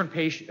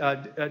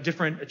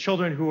different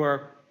children who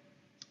are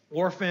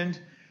orphaned.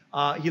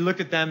 He looked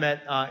at them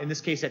in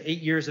this case, at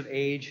 8 years of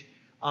age.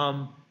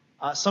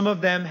 Some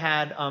of them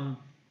had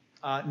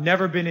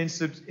never been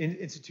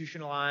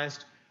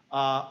institutionalized.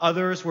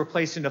 Others were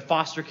placed into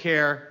foster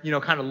care,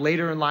 kind of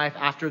later in life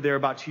after they're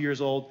about 2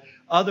 years old.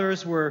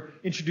 Others were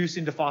introduced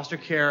into foster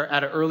care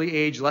at an early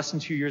age, less than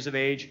 2 years of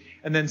age.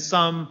 And then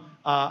some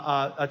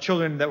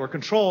children that were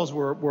controls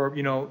were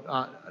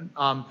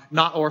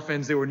not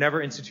orphans. They were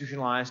never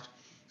institutionalized.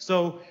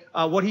 So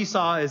what he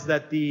saw is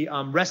that the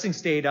resting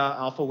state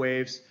alpha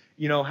waves,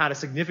 had a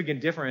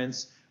significant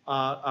difference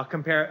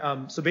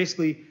so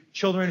basically,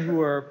 children who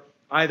were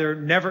either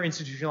never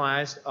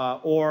institutionalized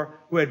or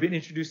who had been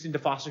introduced into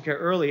foster care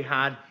early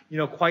had,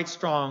 quite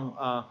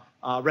strong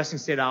resting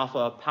state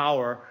alpha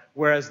power,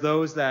 whereas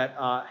those that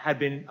had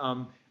been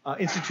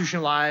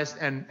institutionalized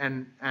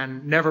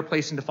and never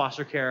placed into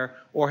foster care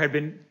or had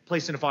been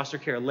placed into foster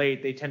care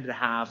late, they tended to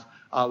have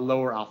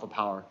lower alpha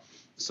power.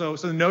 So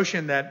the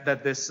notion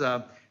that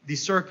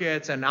these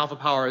circuits and alpha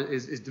power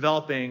is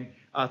developing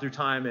through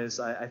time is,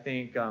 I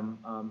think,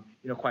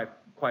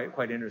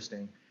 quite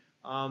interesting.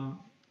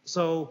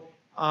 So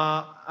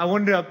I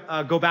wanted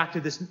to go back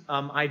to this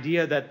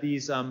idea that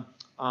these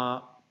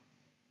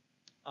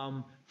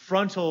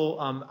frontal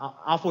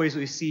alpha waves that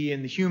we see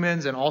in the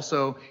humans and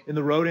also in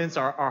the rodents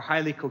are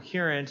highly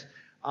coherent,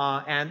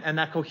 and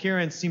that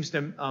coherence seems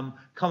to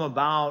come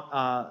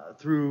about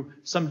through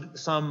some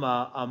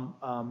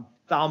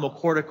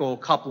thalamocortical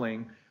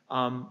coupling.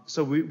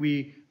 So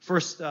we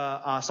first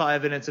saw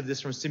evidence of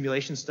this from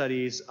simulation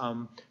studies,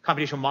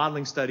 computational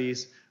modeling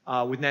studies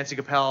with Nancy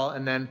Capel,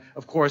 and then,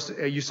 of course,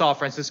 you saw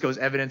Francisco's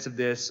evidence of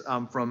this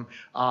from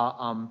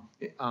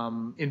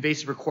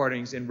invasive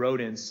recordings in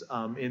rodents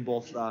in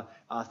both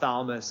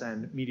thalamus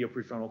and medial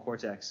prefrontal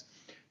cortex.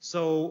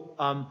 So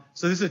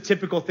this is a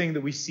typical thing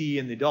that we see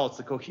in the adults.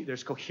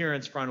 There's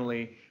coherence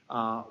frontally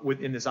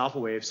within this alpha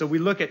wave. So we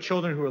look at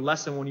children who are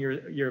less than 1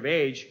 year of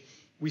age.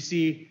 We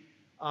see,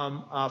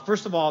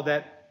 first of all,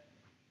 that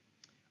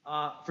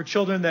for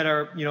children that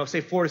are, say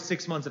 4 to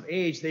 6 months of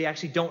age, they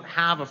actually don't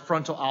have a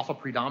frontal alpha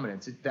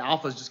predominance. The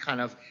alpha is just kind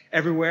of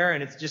everywhere,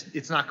 and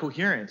it's not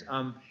coherent.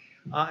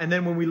 And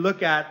then when we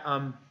look at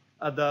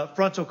the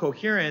frontal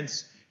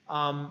coherence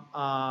from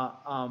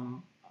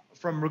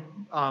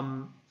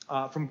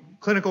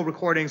clinical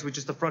recordings with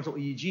just the frontal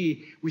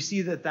EEG, we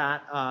see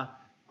that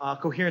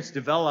coherence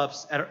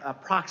develops at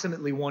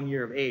approximately 1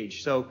 year of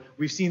age. So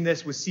we've seen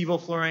this with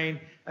sevoflurane,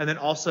 and then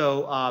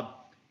also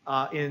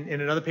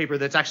in another paper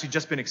that's actually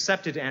just been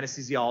accepted to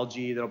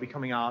anesthesiology that'll be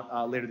coming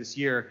out later this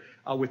year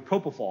with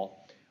propofol.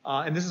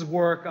 And this is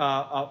work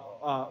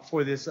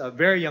for this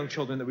very young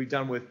children that we've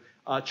done with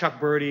Chuck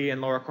Birdie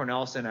and Laura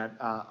Cornelison at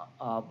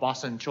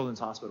Boston Children's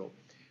Hospital.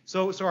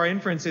 So our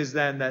inference is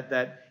then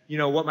that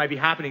what might be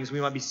happening is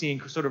we might be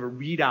seeing sort of a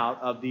readout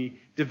of the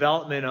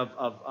development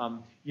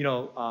of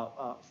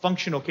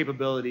functional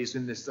capabilities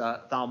in this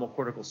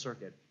thalamocortical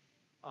circuit.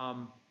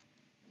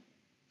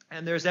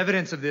 And there's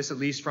evidence of this, at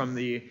least from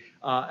the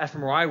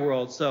fMRI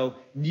world. So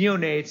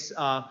neonates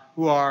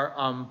who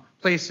are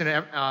placed in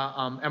an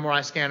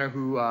MRI scanner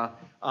who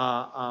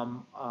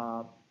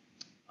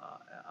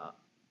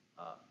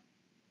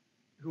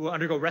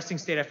undergo resting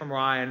state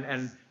fMRI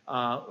and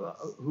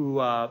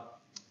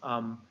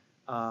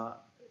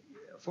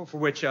for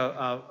which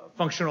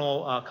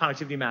functional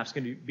connectivity maps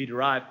can be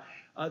derived,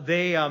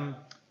 they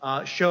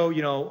show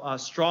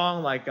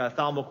strong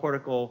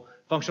thalamocortical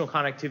functional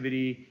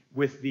connectivity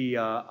with the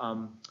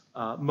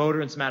motor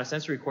and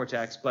somatosensory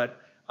cortex,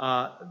 but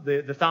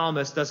the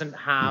thalamus doesn't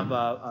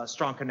have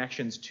strong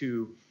connections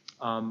to,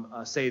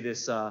 say,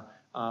 this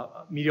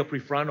medial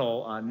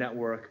prefrontal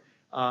network.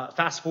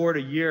 Fast forward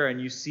a year,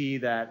 and you see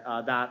that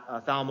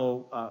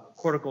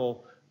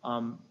thalamocortical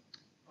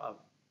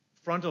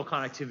frontal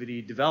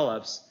connectivity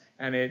develops,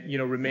 and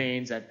it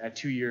remains at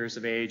 2 years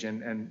of age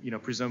and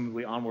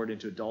presumably onward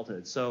into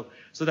adulthood. So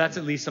that's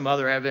at least some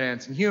other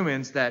evidence in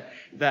humans that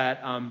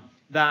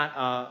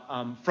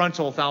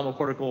frontal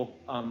thalamocortical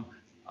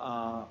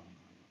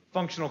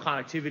functional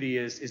connectivity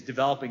is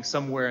developing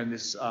somewhere in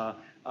this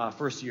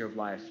first year of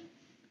life.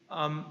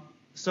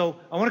 So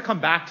I want to come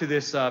back to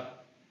this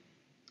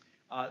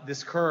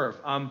this curve.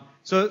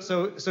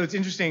 So it's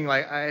interesting.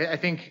 I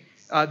think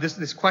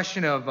this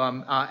question of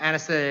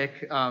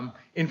anesthetic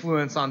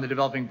influence on the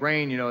developing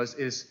brain,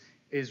 is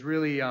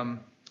really a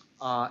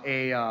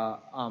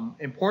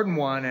important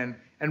one,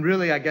 and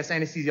really, I guess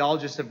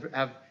anesthesiologists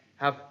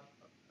have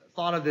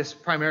thought of this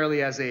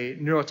primarily as a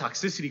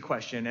neurotoxicity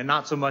question and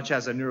not so much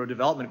as a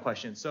neurodevelopment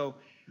question. So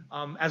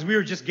as we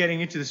were just getting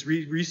into this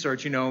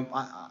research,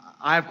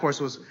 I of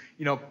course was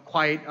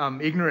quite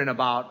ignorant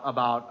about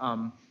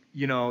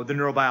the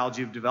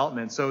neurobiology of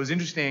development. So it was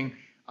interesting.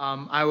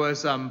 I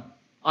was on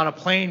a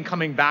plane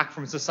coming back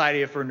from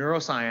Society for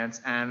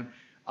Neuroscience, and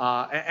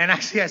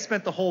actually I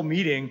spent the whole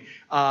meeting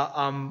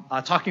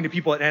talking to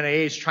people at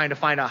NIH trying to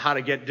find out how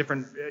to get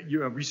different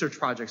research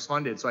projects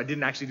funded. So I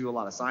didn't actually do a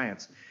lot of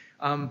science.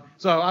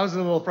 So I was a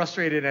little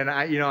frustrated, and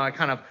I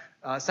kind of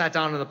sat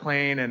down on the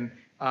plane and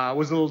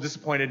was a little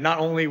disappointed, not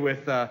only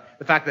with the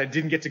fact that I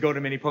didn't get to go to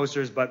many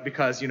posters, but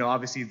because,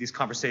 obviously these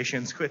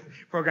conversations with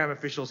program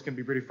officials can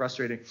be pretty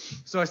frustrating.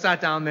 So I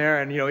sat down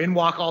there and, in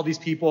walk all these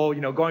people,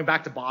 going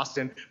back to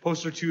Boston,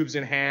 poster tubes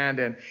in hand,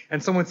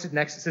 and someone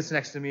sits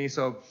next to me.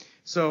 So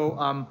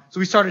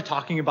we started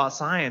talking about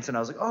science, and I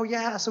was like, oh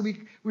yeah. So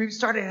we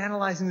started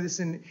analyzing this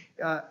in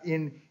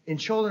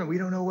children. We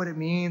don't know what it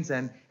means,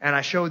 and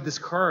I showed this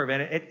curve,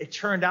 and it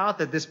turned out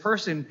that this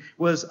person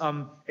was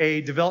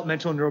a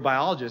developmental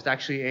neurobiologist,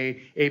 actually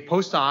a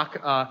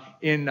postdoc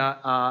in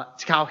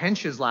Takao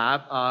Hensh's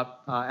lab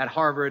at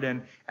Harvard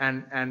and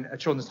a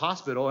Children's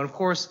Hospital, and of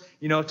course,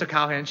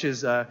 Takao Hensh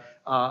is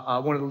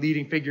one of the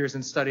leading figures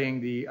in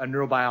studying the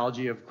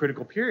neurobiology of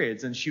critical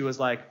periods, and she was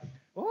like,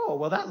 oh,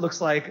 well, that looks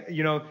like,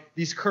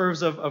 these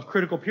curves of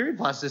critical period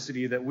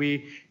plasticity that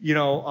we,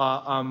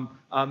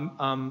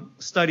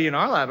 study in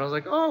our lab. And I was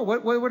like, oh,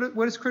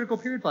 what is critical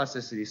period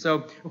plasticity?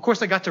 So, of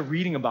course, I got to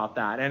reading about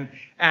that. And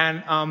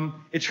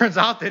it turns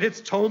out that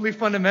it's totally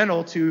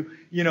fundamental to,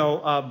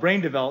 brain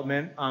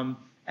development.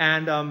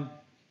 And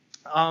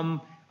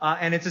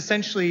it's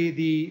essentially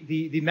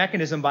the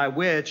mechanism by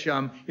which,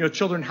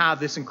 children have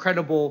this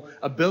incredible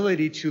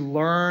ability to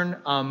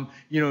learn,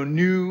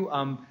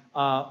 new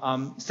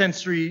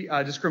sensory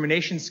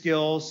discrimination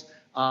skills,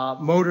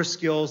 motor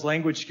skills,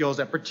 language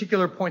skills at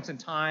particular points in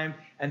time,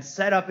 and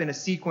set up in a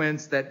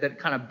sequence that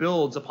kind of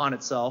builds upon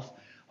itself,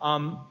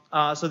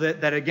 so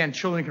that again,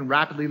 children can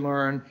rapidly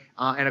learn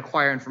and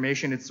acquire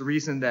information. It's the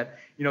reason that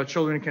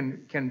children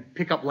can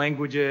pick up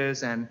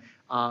languages and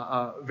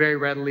very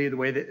readily.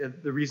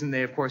 The reason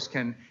they, of course,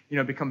 can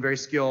become very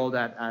skilled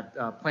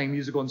at playing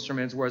musical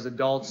instruments, whereas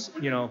adults,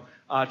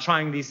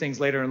 trying these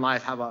things later in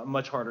life have a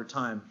much harder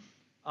time.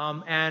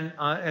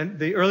 And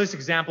the earliest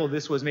example of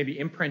this was maybe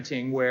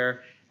imprinting,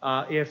 where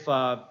if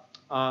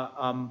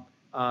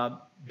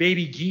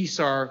baby geese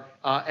are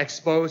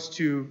exposed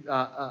to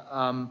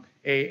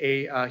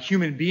a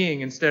human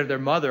being instead of their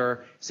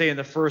mother, say in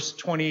the first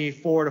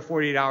 24 to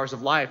 48 hours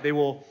of life, they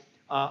will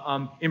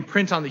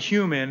imprint on the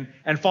human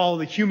and follow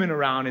the human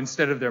around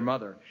instead of their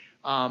mother.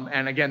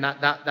 And again,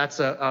 that's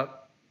a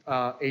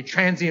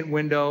transient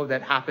window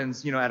that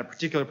happens, at a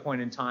particular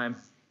point in time.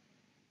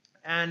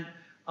 And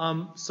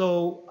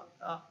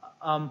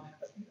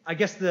I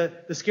guess the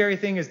scary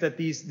thing is that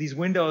these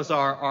windows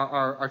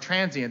are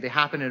transient. They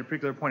happen at a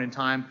particular point in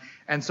time.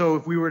 And so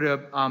if we were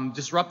to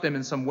disrupt them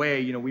in some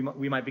way,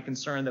 we might be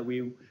concerned that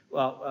we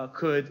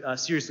could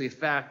seriously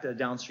affect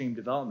downstream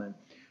development.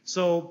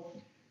 So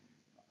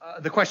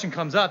the question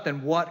comes up,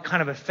 then what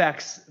kind of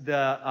affects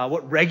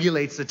what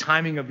regulates the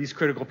timing of these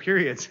critical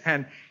periods?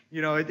 And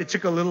it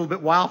took a little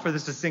bit while for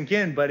this to sink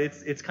in, but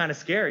it's kind of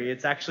scary.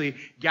 It's actually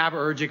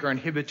GABAergic or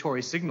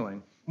inhibitory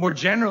signaling. More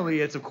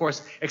generally, it's of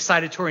course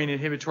excitatory and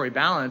inhibitory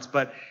balance,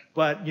 but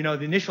the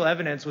initial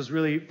evidence was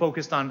really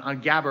focused on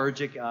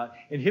GABAergic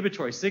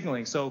inhibitory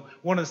signaling. So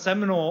one of the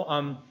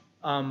seminal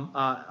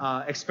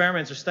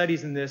experiments or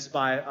studies in this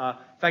by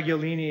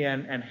Fagiolini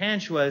and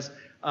Hensh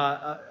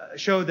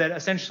showed that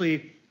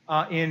essentially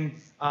in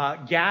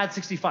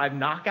GAD65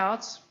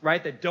 knockouts,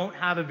 right, that don't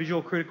have a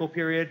visual critical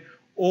period,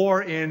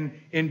 or in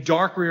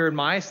dark reared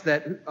mice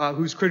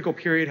whose critical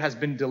period has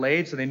been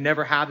delayed, so they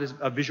never have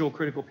a visual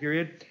critical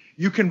period,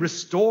 you can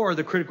restore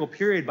the critical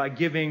period by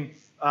giving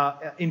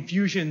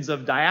infusions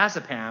of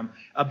diazepam,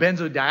 a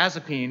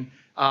benzodiazepine,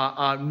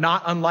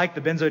 not unlike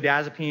the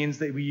benzodiazepines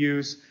that we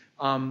use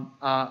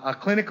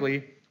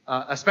clinically,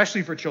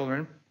 especially for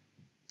children,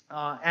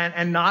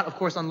 and not, of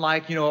course,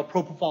 unlike a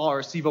propofol or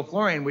a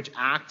sevoflurane, which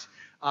act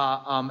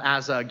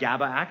as a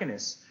GABA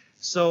agonists.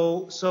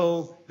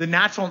 So the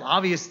natural and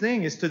obvious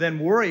thing is to then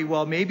worry,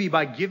 well, maybe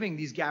by giving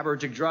these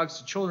GABAergic drugs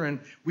to children,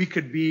 we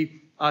could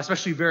be,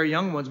 especially very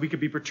young ones, we could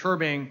be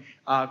perturbing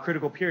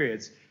critical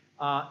periods.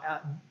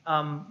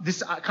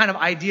 This kind of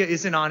idea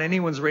isn't on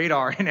anyone's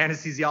radar in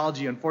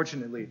anesthesiology,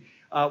 unfortunately.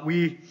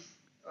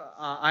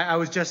 I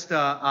was just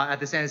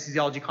at this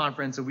anesthesiology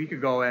conference a week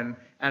ago,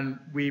 and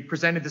we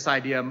presented this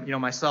idea,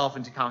 myself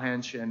and Takao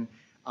Hensh, and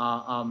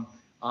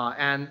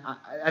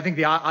I think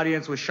the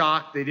audience was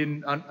shocked. They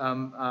didn't.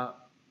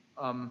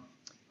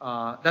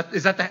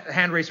 Is that the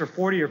hand raise for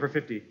 40 or for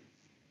 50?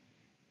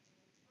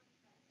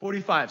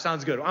 45.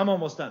 Sounds good. I'm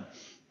almost done.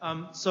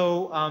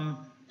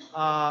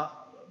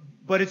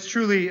 But it's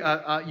truly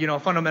a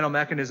fundamental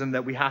mechanism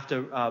that we have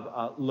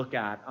to look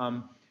at.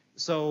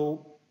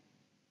 So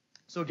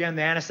again,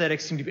 the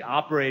anesthetics seem to be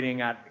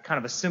operating at kind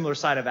of a similar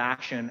side of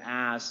action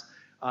as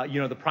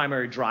the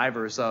primary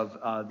drivers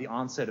of the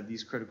onset of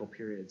these critical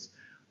periods.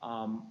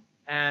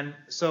 And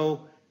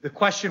so the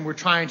question we're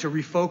trying to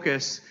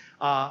refocus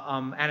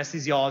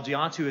anesthesiology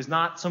onto is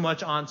not so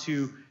much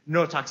onto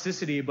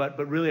neurotoxicity, but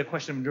really a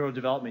question of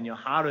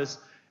neurodevelopment.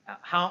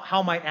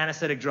 How might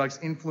anesthetic drugs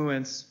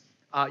influence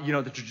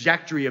the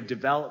trajectory of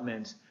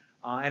development?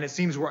 And it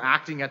seems we're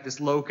acting at this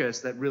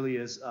locus that really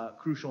is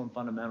crucial and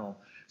fundamental.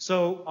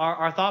 So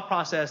our thought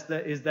process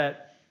is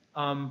that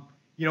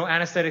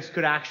anesthetics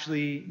could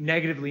actually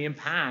negatively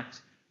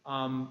impact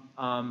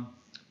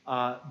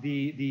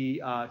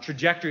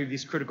trajectory of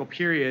these critical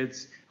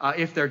periods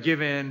if they're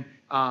given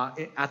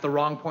at the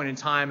wrong point in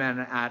time and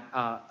at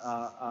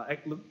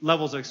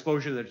levels of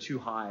exposure that are too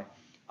high.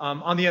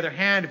 On the other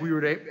hand, if we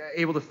were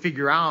able to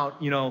figure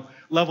out,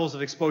 levels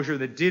of exposure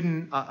that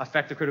didn't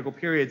affect the critical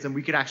periods, then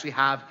we could actually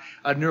have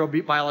a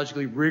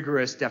neurobiologically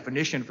rigorous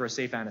definition for a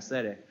safe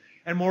anesthetic.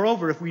 And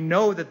moreover, if we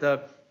know that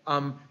the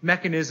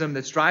mechanism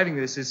that's driving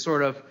this is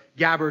sort of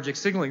GABAergic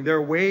signaling, there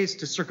are ways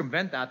to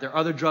circumvent that. There are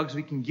other drugs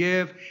we can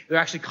give. There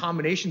are actually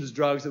combinations of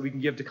drugs that we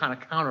can give to kind of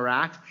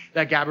counteract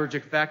that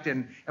GABAergic effect.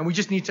 And we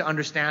just need to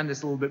understand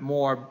this a little bit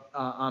more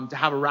to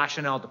have a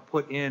rationale to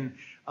put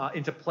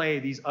into play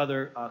these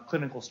other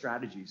clinical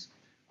strategies.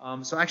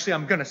 So actually,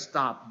 I'm going to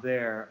stop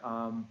there.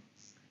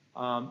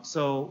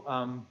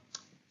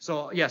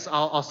 So yes,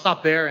 I'll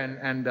stop there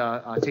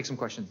and take some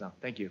questions now.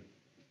 Thank you.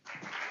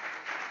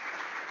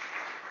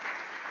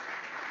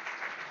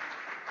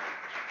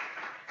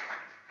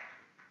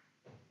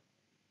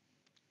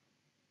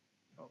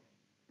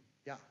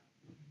 Yeah.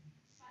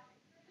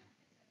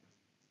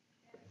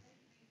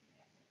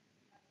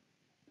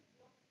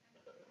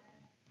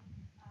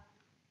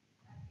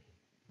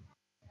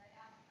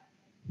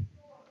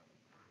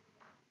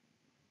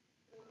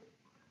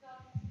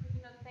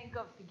 Think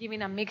of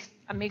giving a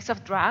mix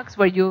of drugs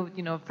where you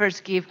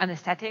first give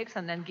anesthetics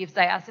and then give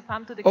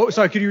diazepam to the. Oh,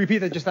 sorry. Could you repeat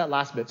that? Just that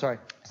last bit. Sorry.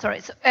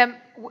 Sorry. So,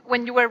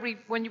 when you were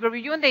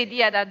reviewing the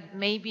idea that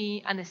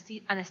maybe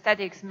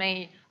anesthetics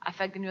may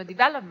affect the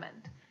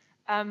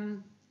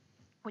neurodevelopment,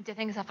 which I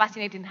think is a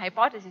fascinating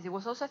hypothesis, it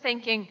was also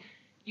thinking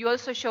you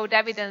also showed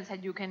evidence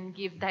that you can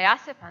give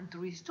diazepam to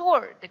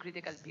restore the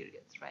critical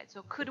periods, right?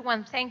 So could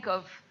one think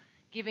of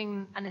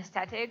giving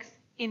anesthetics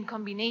in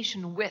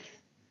combination with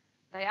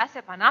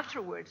diazepam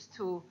afterwards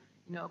to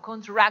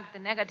counteract the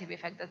negative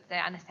effect that the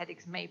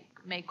anesthetics may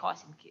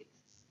cause in kids?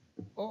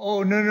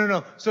 Oh,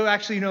 no. So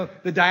actually,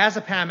 the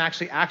diazepam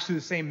actually acts through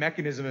the same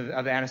mechanism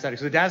of the anesthetic.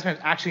 So the diazepam is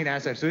actually an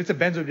anesthetic. So it's a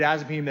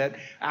benzodiazepine that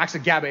acts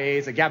at GABA A.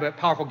 It's a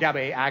powerful GABA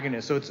A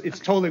agonist. So it's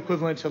totally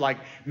equivalent to like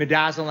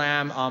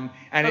midazolam,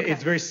 and Okay.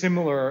 it's very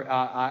similar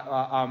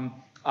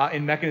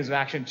in mechanism of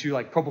action to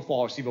like propofol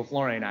or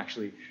sevoflurane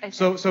actually.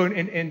 So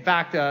in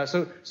fact,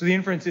 so the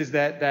inference is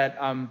that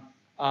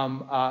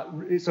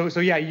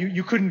yeah,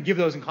 you couldn't give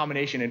those in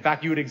combination. In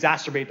fact, you would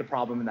exacerbate the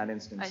problem in that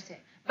instance. I see.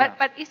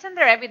 But isn't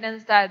there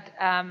evidence that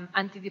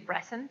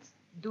antidepressants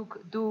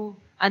do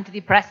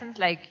antidepressants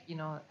like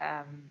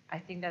I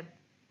think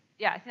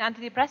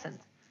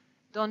antidepressants,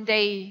 don't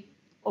they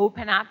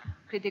open up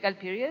critical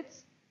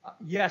periods?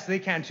 Yes, they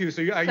can too.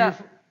 So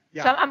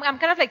So I'm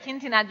kind of like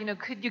hinting at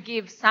could you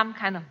give some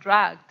kind of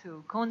drug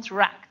to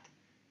counteract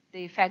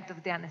the effect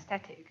of the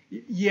anesthetic?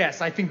 Yes,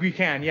 I think we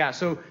can. Yeah.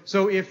 So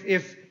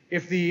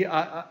if the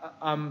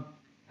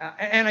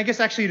and I guess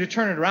actually to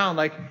turn it around,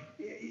 like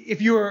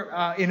if you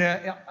were in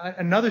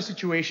another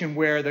situation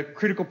where the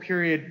critical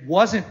period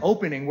wasn't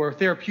opening, where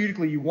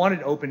therapeutically you wanted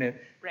to open it,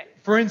 right.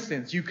 For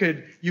instance, you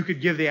could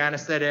give the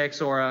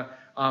anesthetics or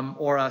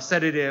a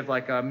sedative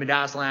like a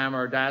midazolam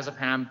or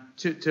diazepam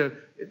to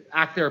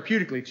act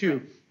therapeutically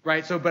too,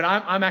 right? So, but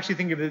I'm actually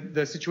thinking of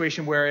the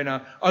situation where in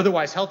a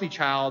otherwise healthy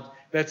child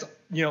that's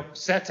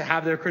set to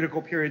have their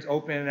critical periods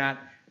open at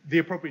the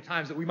appropriate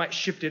times, that we might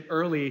shift it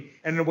early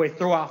and in a way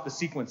throw off the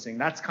sequencing.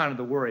 That's kind of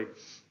the worry.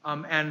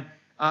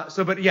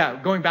 But yeah,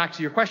 going back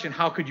to your question,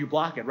 how could you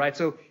block it, right?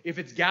 So if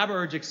it's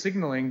GABAergic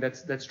signaling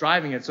that's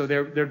driving it, so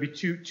there'd be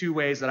two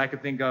ways that I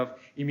could think of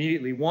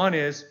immediately. One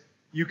is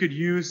you could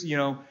use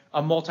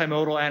a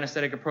multimodal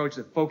anesthetic approach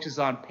that focuses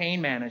on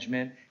pain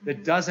management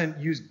that doesn't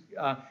use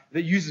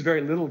that uses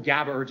very little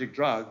GABAergic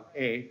drug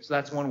A. So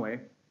that's one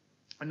way.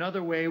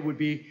 Another way would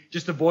be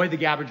just avoid the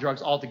GABA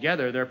drugs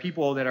altogether. There are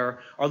people that are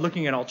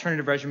looking at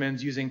alternative regimens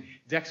using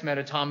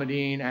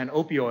dexmedetomidine and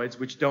opioids,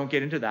 which don't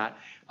get into that.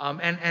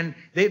 And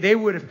they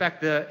would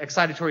affect the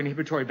excitatory and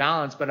inhibitory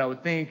balance, but I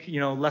would think,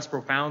 less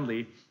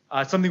profoundly.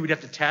 Something we'd have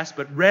to test,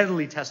 but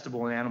readily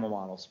testable in animal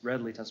models.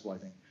 Readily testable, I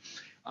think.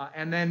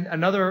 And then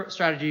another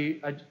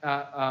strategy,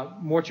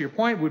 more to your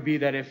point, would be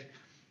that if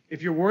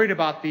you're worried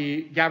about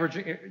the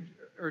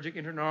GABAergic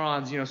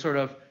interneurons, sort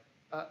of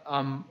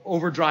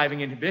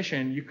overdriving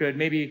inhibition, you could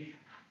maybe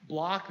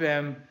block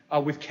them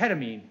with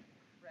ketamine.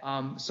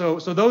 So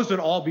those would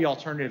all be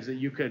alternatives that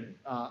you could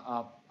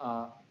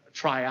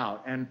try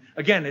out. And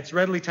again, it's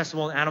readily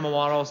testable in animal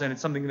models, and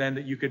it's something then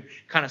that you could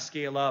kind of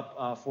scale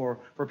up for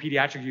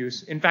pediatric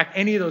use. In fact,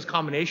 any of those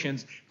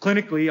combinations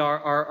clinically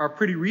are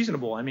pretty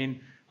reasonable. I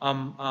mean,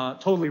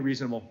 totally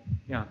reasonable.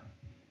 Yeah.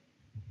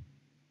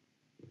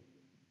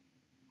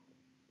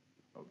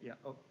 Oh, yeah.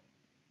 Oh.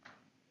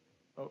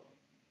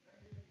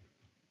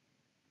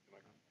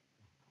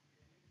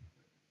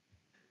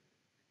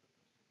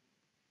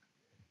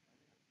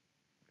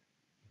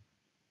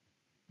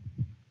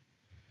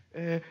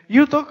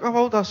 You talk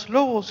about a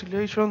slow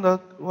oscillation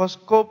that was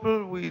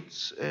coupled with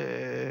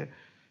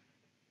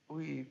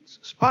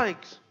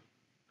spikes.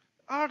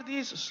 Are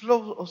these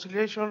slow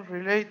oscillations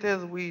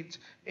related with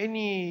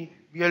any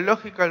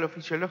biological or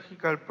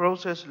physiological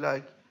process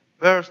like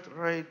burst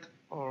rate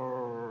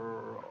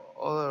or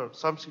or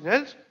something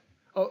else?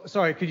 Oh,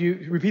 sorry, could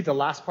you repeat the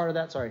last part of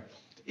that? Sorry.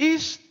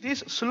 Is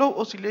this slow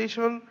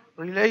oscillation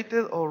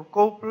related or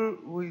coupled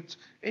with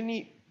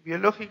any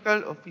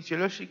biological or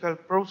physiological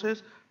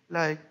process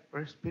like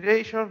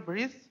respiration,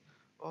 breath,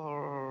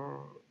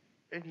 or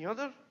any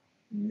other?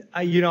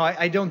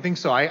 I don't think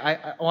so.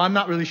 I'm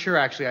not really sure,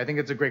 actually. I think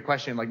it's a great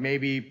question. Like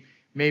maybe,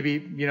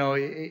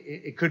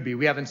 it could be.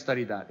 We haven't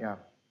studied that, yeah.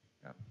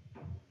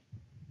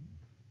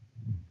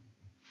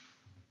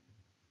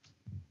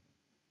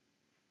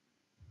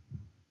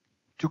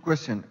 Two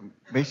questions.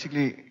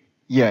 Basically,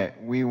 yeah,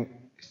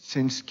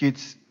 since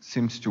kids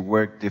seems to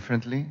work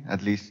differently,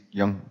 at least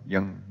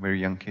very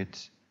young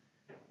kids,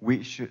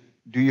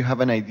 do you have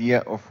an idea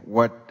of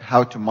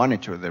how to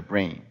monitor their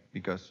brain?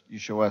 Because you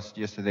showed us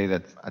yesterday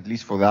that at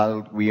least for the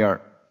adult, we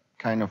are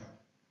kind of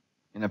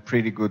in a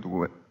pretty good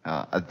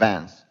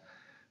advance.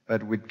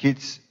 But with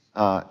kids,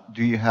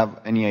 do you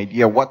have any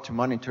idea what to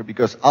monitor?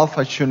 Because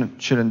alpha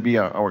shouldn't be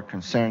our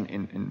concern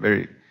in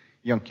very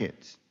young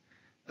kids.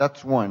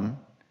 That's one.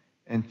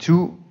 And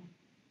two,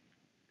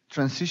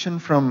 transition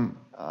from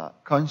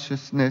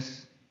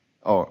consciousness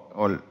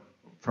or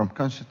from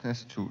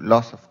consciousness to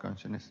loss of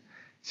consciousness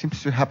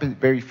seems to happen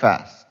very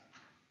fast,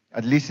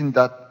 at least in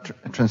that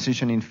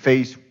transition in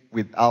phase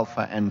with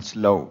alpha and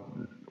slow.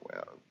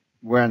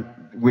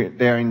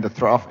 They're in the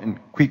trough and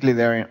quickly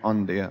they're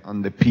on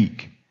the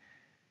peak.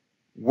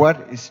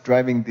 What is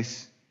driving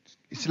this?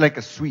 It's like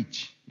a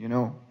switch, you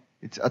know.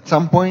 It's at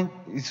some point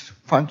it's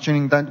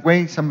functioning that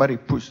way. Somebody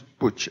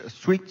push a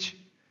switch,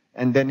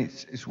 and then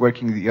it's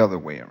working the other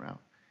way around.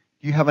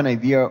 Do you have an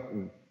idea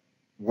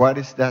what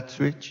is that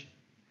switch?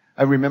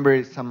 I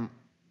remember some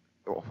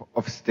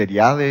of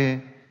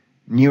striated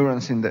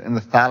neurons in the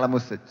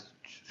thalamus that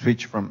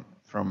switch from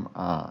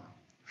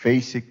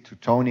phasic to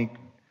tonic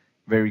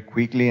very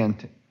quickly,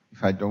 and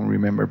if I don't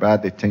remember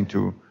bad, they tend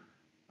to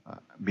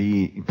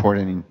be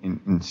important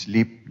in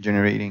sleep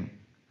generating.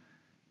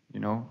 You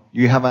know,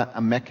 do you have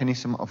a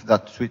mechanism of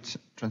that switch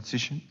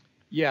transition?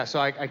 Yeah, so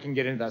I can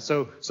get into that.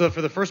 So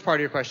for the first part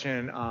of your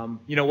question,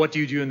 what do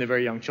you do in the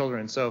very young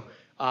children? So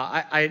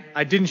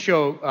I didn't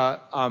show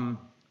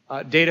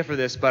data for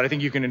this, but I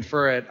think you can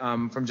infer it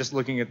from just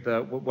looking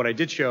at what I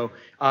did show.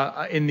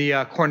 In the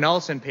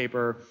Cornelison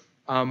paper,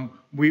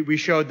 we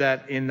showed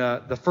that in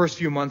the first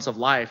few months of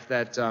life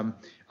that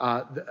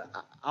the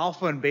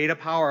alpha and beta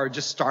power are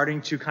just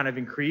starting to kind of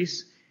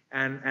increase.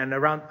 And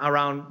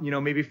around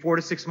maybe 4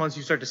 to 6 months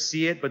you start to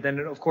see it, but then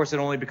of course it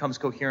only becomes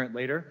coherent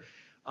later.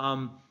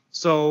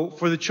 So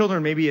for the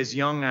children maybe as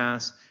young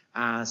as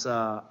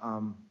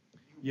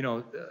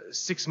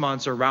 6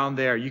 months or around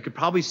there, you could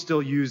probably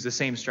still use the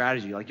same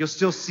strategy. Like you'll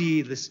still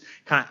see this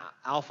kind of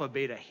alpha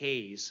beta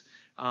haze.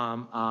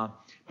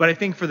 But I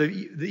think for the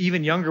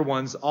even younger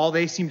ones, all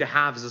they seem to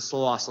have is a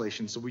slow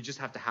oscillation. So we just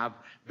have to have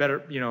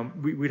better,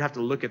 we'd have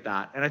to look at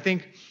that. And I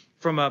think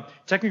from a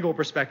technical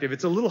perspective,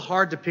 it's a little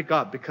hard to pick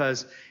up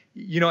because,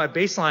 at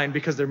baseline,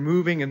 because they're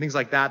moving and things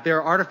like that, there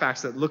are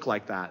artifacts that look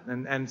like that.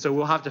 And so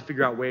we'll have to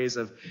figure out ways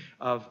of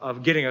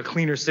getting a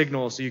cleaner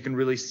signal so you can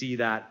really see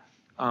that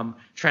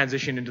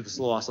transition into the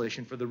slow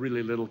oscillation for the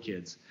really little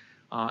kids.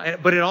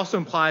 But it also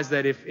implies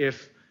that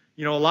if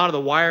a lot of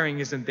the wiring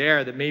isn't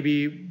there, that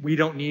maybe we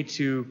don't need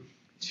to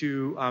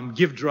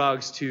give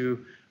drugs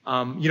to,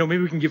 maybe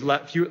we can give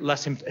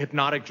less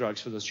hypnotic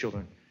drugs for those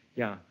children.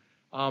 Yeah.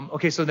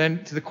 Okay, so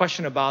then to the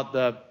question about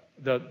the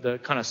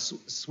kind of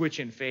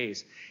switch in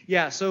phase.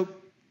 Yeah, so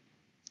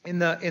in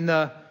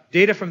the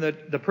data from the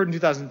Purdon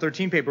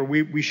 2013 paper,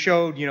 we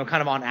showed,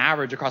 kind of on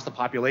average across the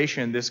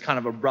population, this kind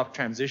of abrupt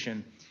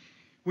transition.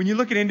 When you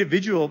look at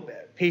individual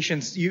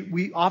patients,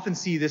 we often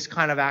see this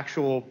kind of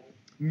actual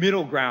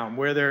middle ground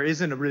where there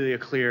isn't really a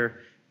clear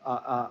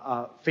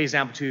phase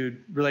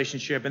amplitude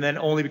relationship, and then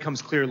only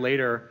becomes clear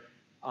later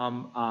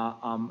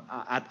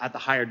at the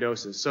higher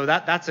doses. So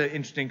that's an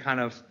interesting kind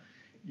of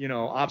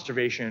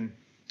observation.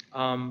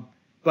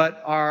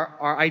 But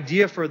our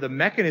idea for the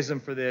mechanism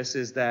for this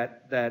is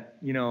that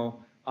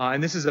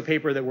and this is a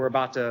paper that we're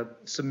about to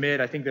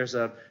submit. I think there's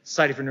a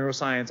Society for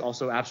Neuroscience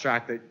also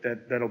abstract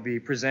that'll be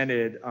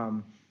presented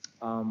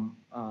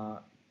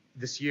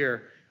this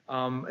year.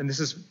 And this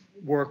is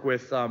work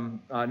with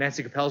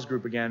Nancy Capel's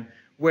group again,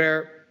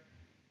 where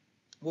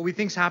what we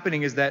think is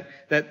happening is that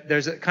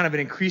there's a kind of an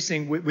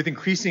increasing, with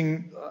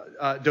increasing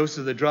doses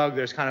of the drug,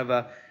 there's kind of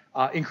a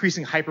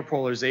increasing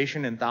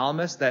hyperpolarization in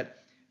thalamus that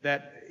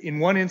in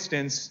one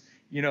instance,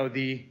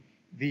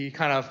 the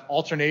kind of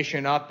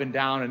alternation up and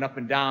down,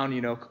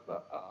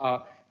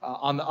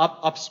 on the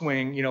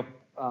upswing,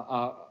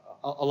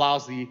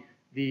 allows initially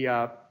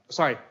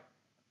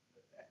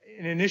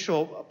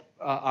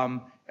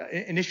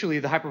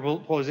the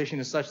hyperpolarization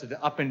is such that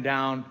the up and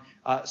down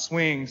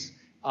swings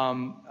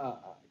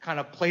kind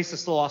of place the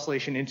slow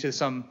oscillation into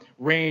some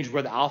range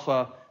where the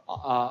alpha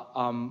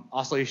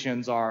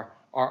oscillations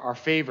are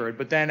favored.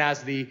 But then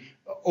as the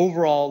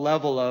overall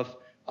level of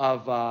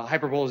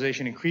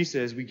hyperpolarization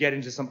increases, we get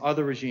into some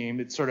other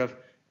regime. It's sort of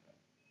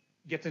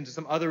gets into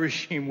some other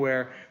regime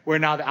where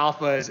now the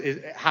alpha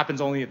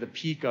happens only at the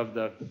peak of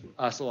the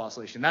slow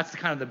oscillation. That's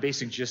kind of the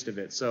basic gist of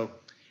it. So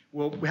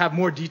we have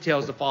more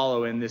details to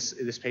follow in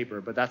this paper,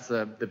 but that's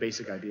the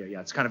basic idea.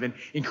 Yeah, it's kind of an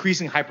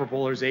increasing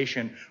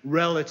hyperpolarization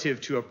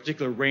relative to a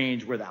particular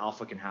range where the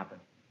alpha can happen.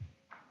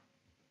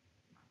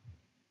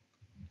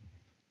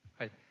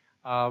 Hi.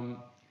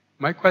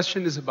 My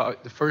question is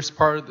about the first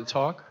part of the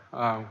talk,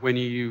 when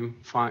you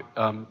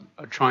are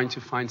trying to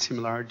find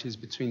similarities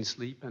between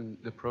sleep and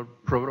the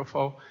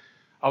protocol.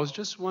 I was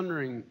just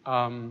wondering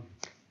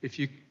if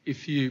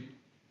you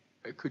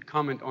could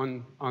comment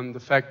on the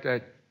fact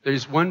that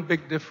there's one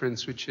big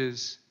difference, which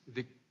is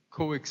the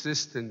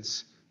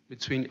coexistence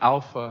between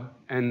alpha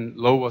and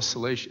low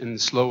oscillation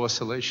and slow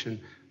oscillation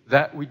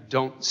that we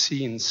don't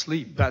see in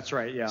sleep. That's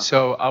right, yeah.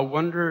 So I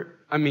wonder,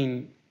 I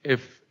mean,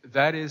 if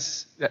that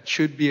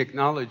should be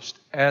acknowledged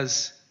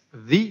as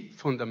the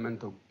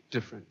fundamental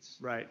difference.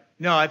 Right.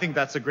 No, I think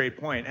that's a great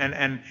point.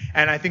 And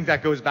I think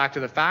that goes back to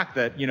the fact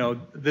that,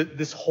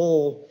 this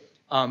whole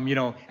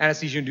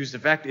anesthesia-induced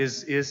effect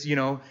is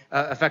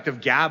effect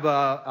of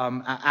GABA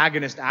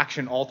agonist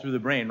action all through the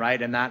brain,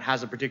 right? And that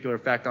has a particular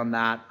effect on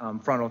that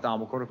frontal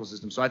thalamocortical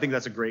system. So I think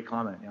that's a great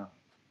comment, yeah.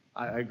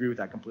 I agree with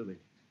that completely.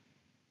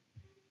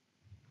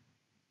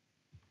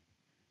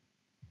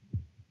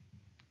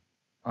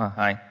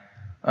 Hi.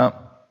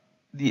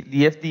 The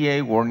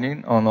FDA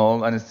warning on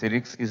all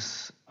anesthetics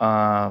is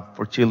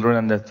for children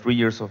under 3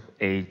 years of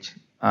age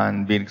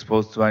and being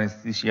exposed to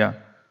anesthesia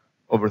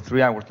over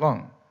 3 hours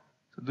long.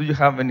 So do you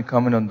have any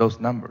comment on those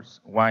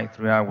numbers? Why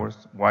 3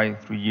 hours? Why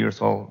 3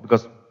 years old?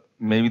 Because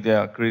maybe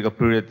the critical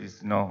period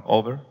is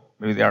over.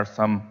 Maybe there are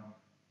some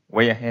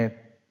way ahead.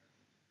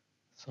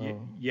 So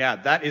yeah,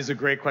 that is a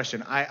great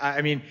question.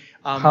 I mean,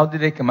 how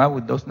did they come out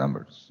with those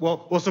numbers?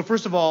 Well, so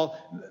first of all,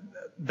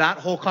 that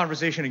whole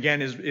conversation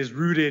again is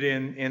rooted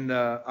in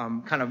the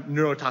kind of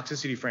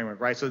neurotoxicity framework,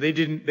 right? So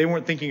they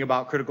weren't thinking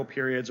about critical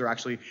periods or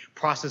actually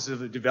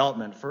processes of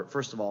development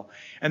first of all,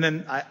 and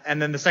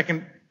then the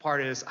second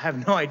part is I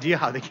have no idea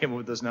how they came up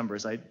with those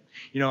numbers. I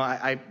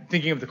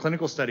thinking of the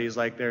clinical studies,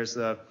 like there's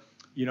the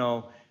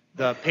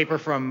paper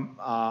from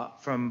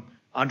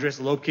Andres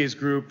Lopke's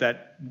group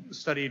that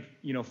studied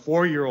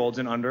 4-year-olds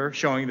and under,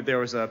 showing that there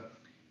was a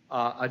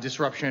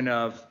disruption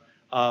of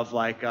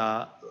like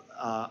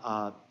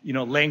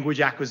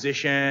language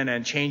acquisition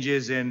and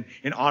changes in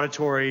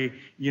auditory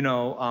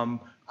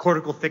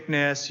cortical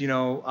thickness,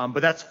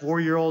 but that's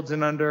 4-year-olds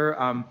and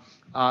under.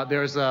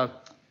 There's a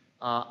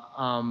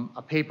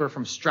paper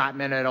from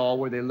Stratman et al.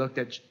 Where they looked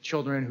at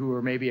children who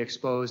were maybe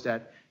exposed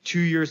at 2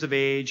 years of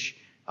age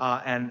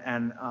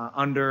and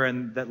under,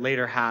 and that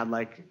later had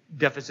like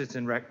deficits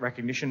in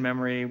recognition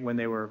memory when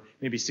they were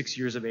maybe 6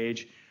 years of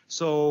age.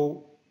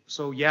 So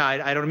yeah,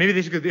 I don't know. Maybe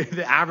they should get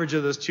the average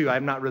of those two.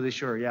 I'm not really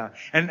sure. Yeah,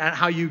 and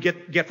how you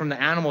get from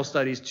the animal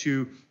studies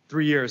to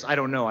 3 years, I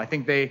don't know. I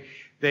think it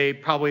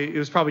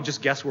was probably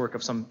just guesswork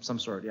of some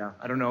sort. Yeah,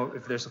 I don't know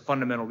if there's a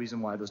fundamental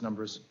reason why those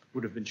numbers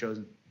would have been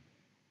chosen.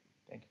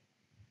 Thank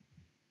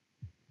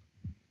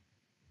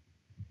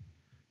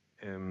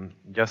you.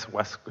 Just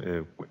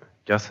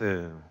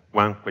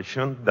one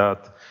question.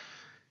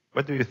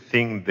 What do you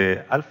think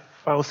the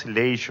alpha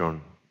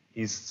oscillation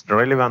is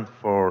relevant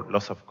for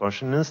loss of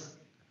consciousness?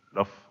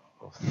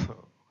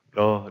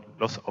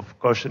 Loss of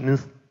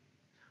consciousness,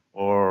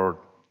 or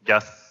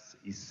just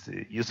is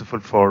useful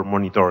for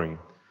monitoring?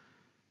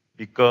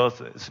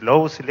 Because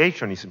slow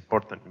oscillation is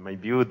important in my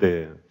view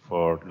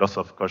for loss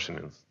of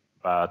consciousness,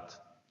 but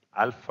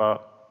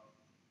alpha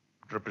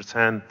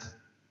represent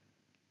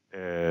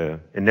a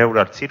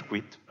neural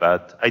circuit,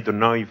 but I don't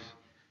know if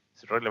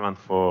it's relevant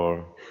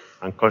for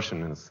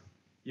unconsciousness.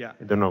 Yeah.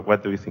 I don't know.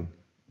 What do you think?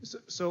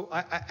 So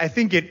I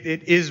think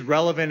it is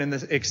relevant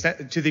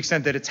to the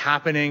extent that it's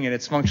happening and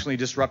it's functionally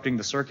disrupting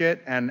the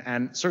circuit,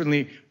 and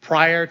certainly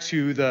prior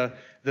to the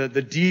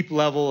deep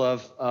level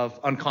of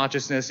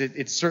unconsciousness,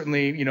 it's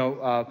certainly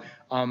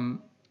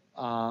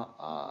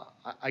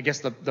I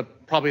guess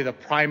probably the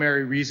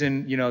primary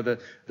reason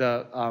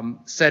the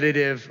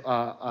sedative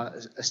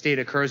state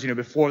occurs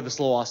before the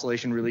slow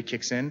oscillation really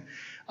kicks in.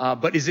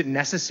 But is it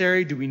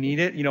necessary? Do we need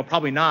it?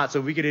 Probably not. So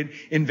if we could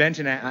invent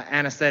an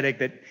anesthetic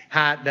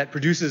that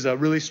produces a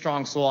really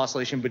strong slow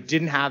oscillation, but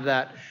didn't have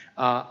that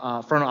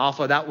frontal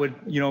alpha, that would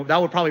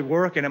probably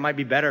work, and it might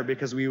be better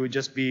because we would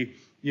just be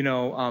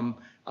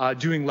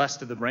doing less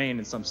to the brain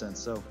in some sense.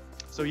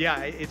 So yeah,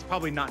 it's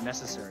probably not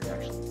necessary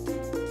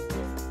actually.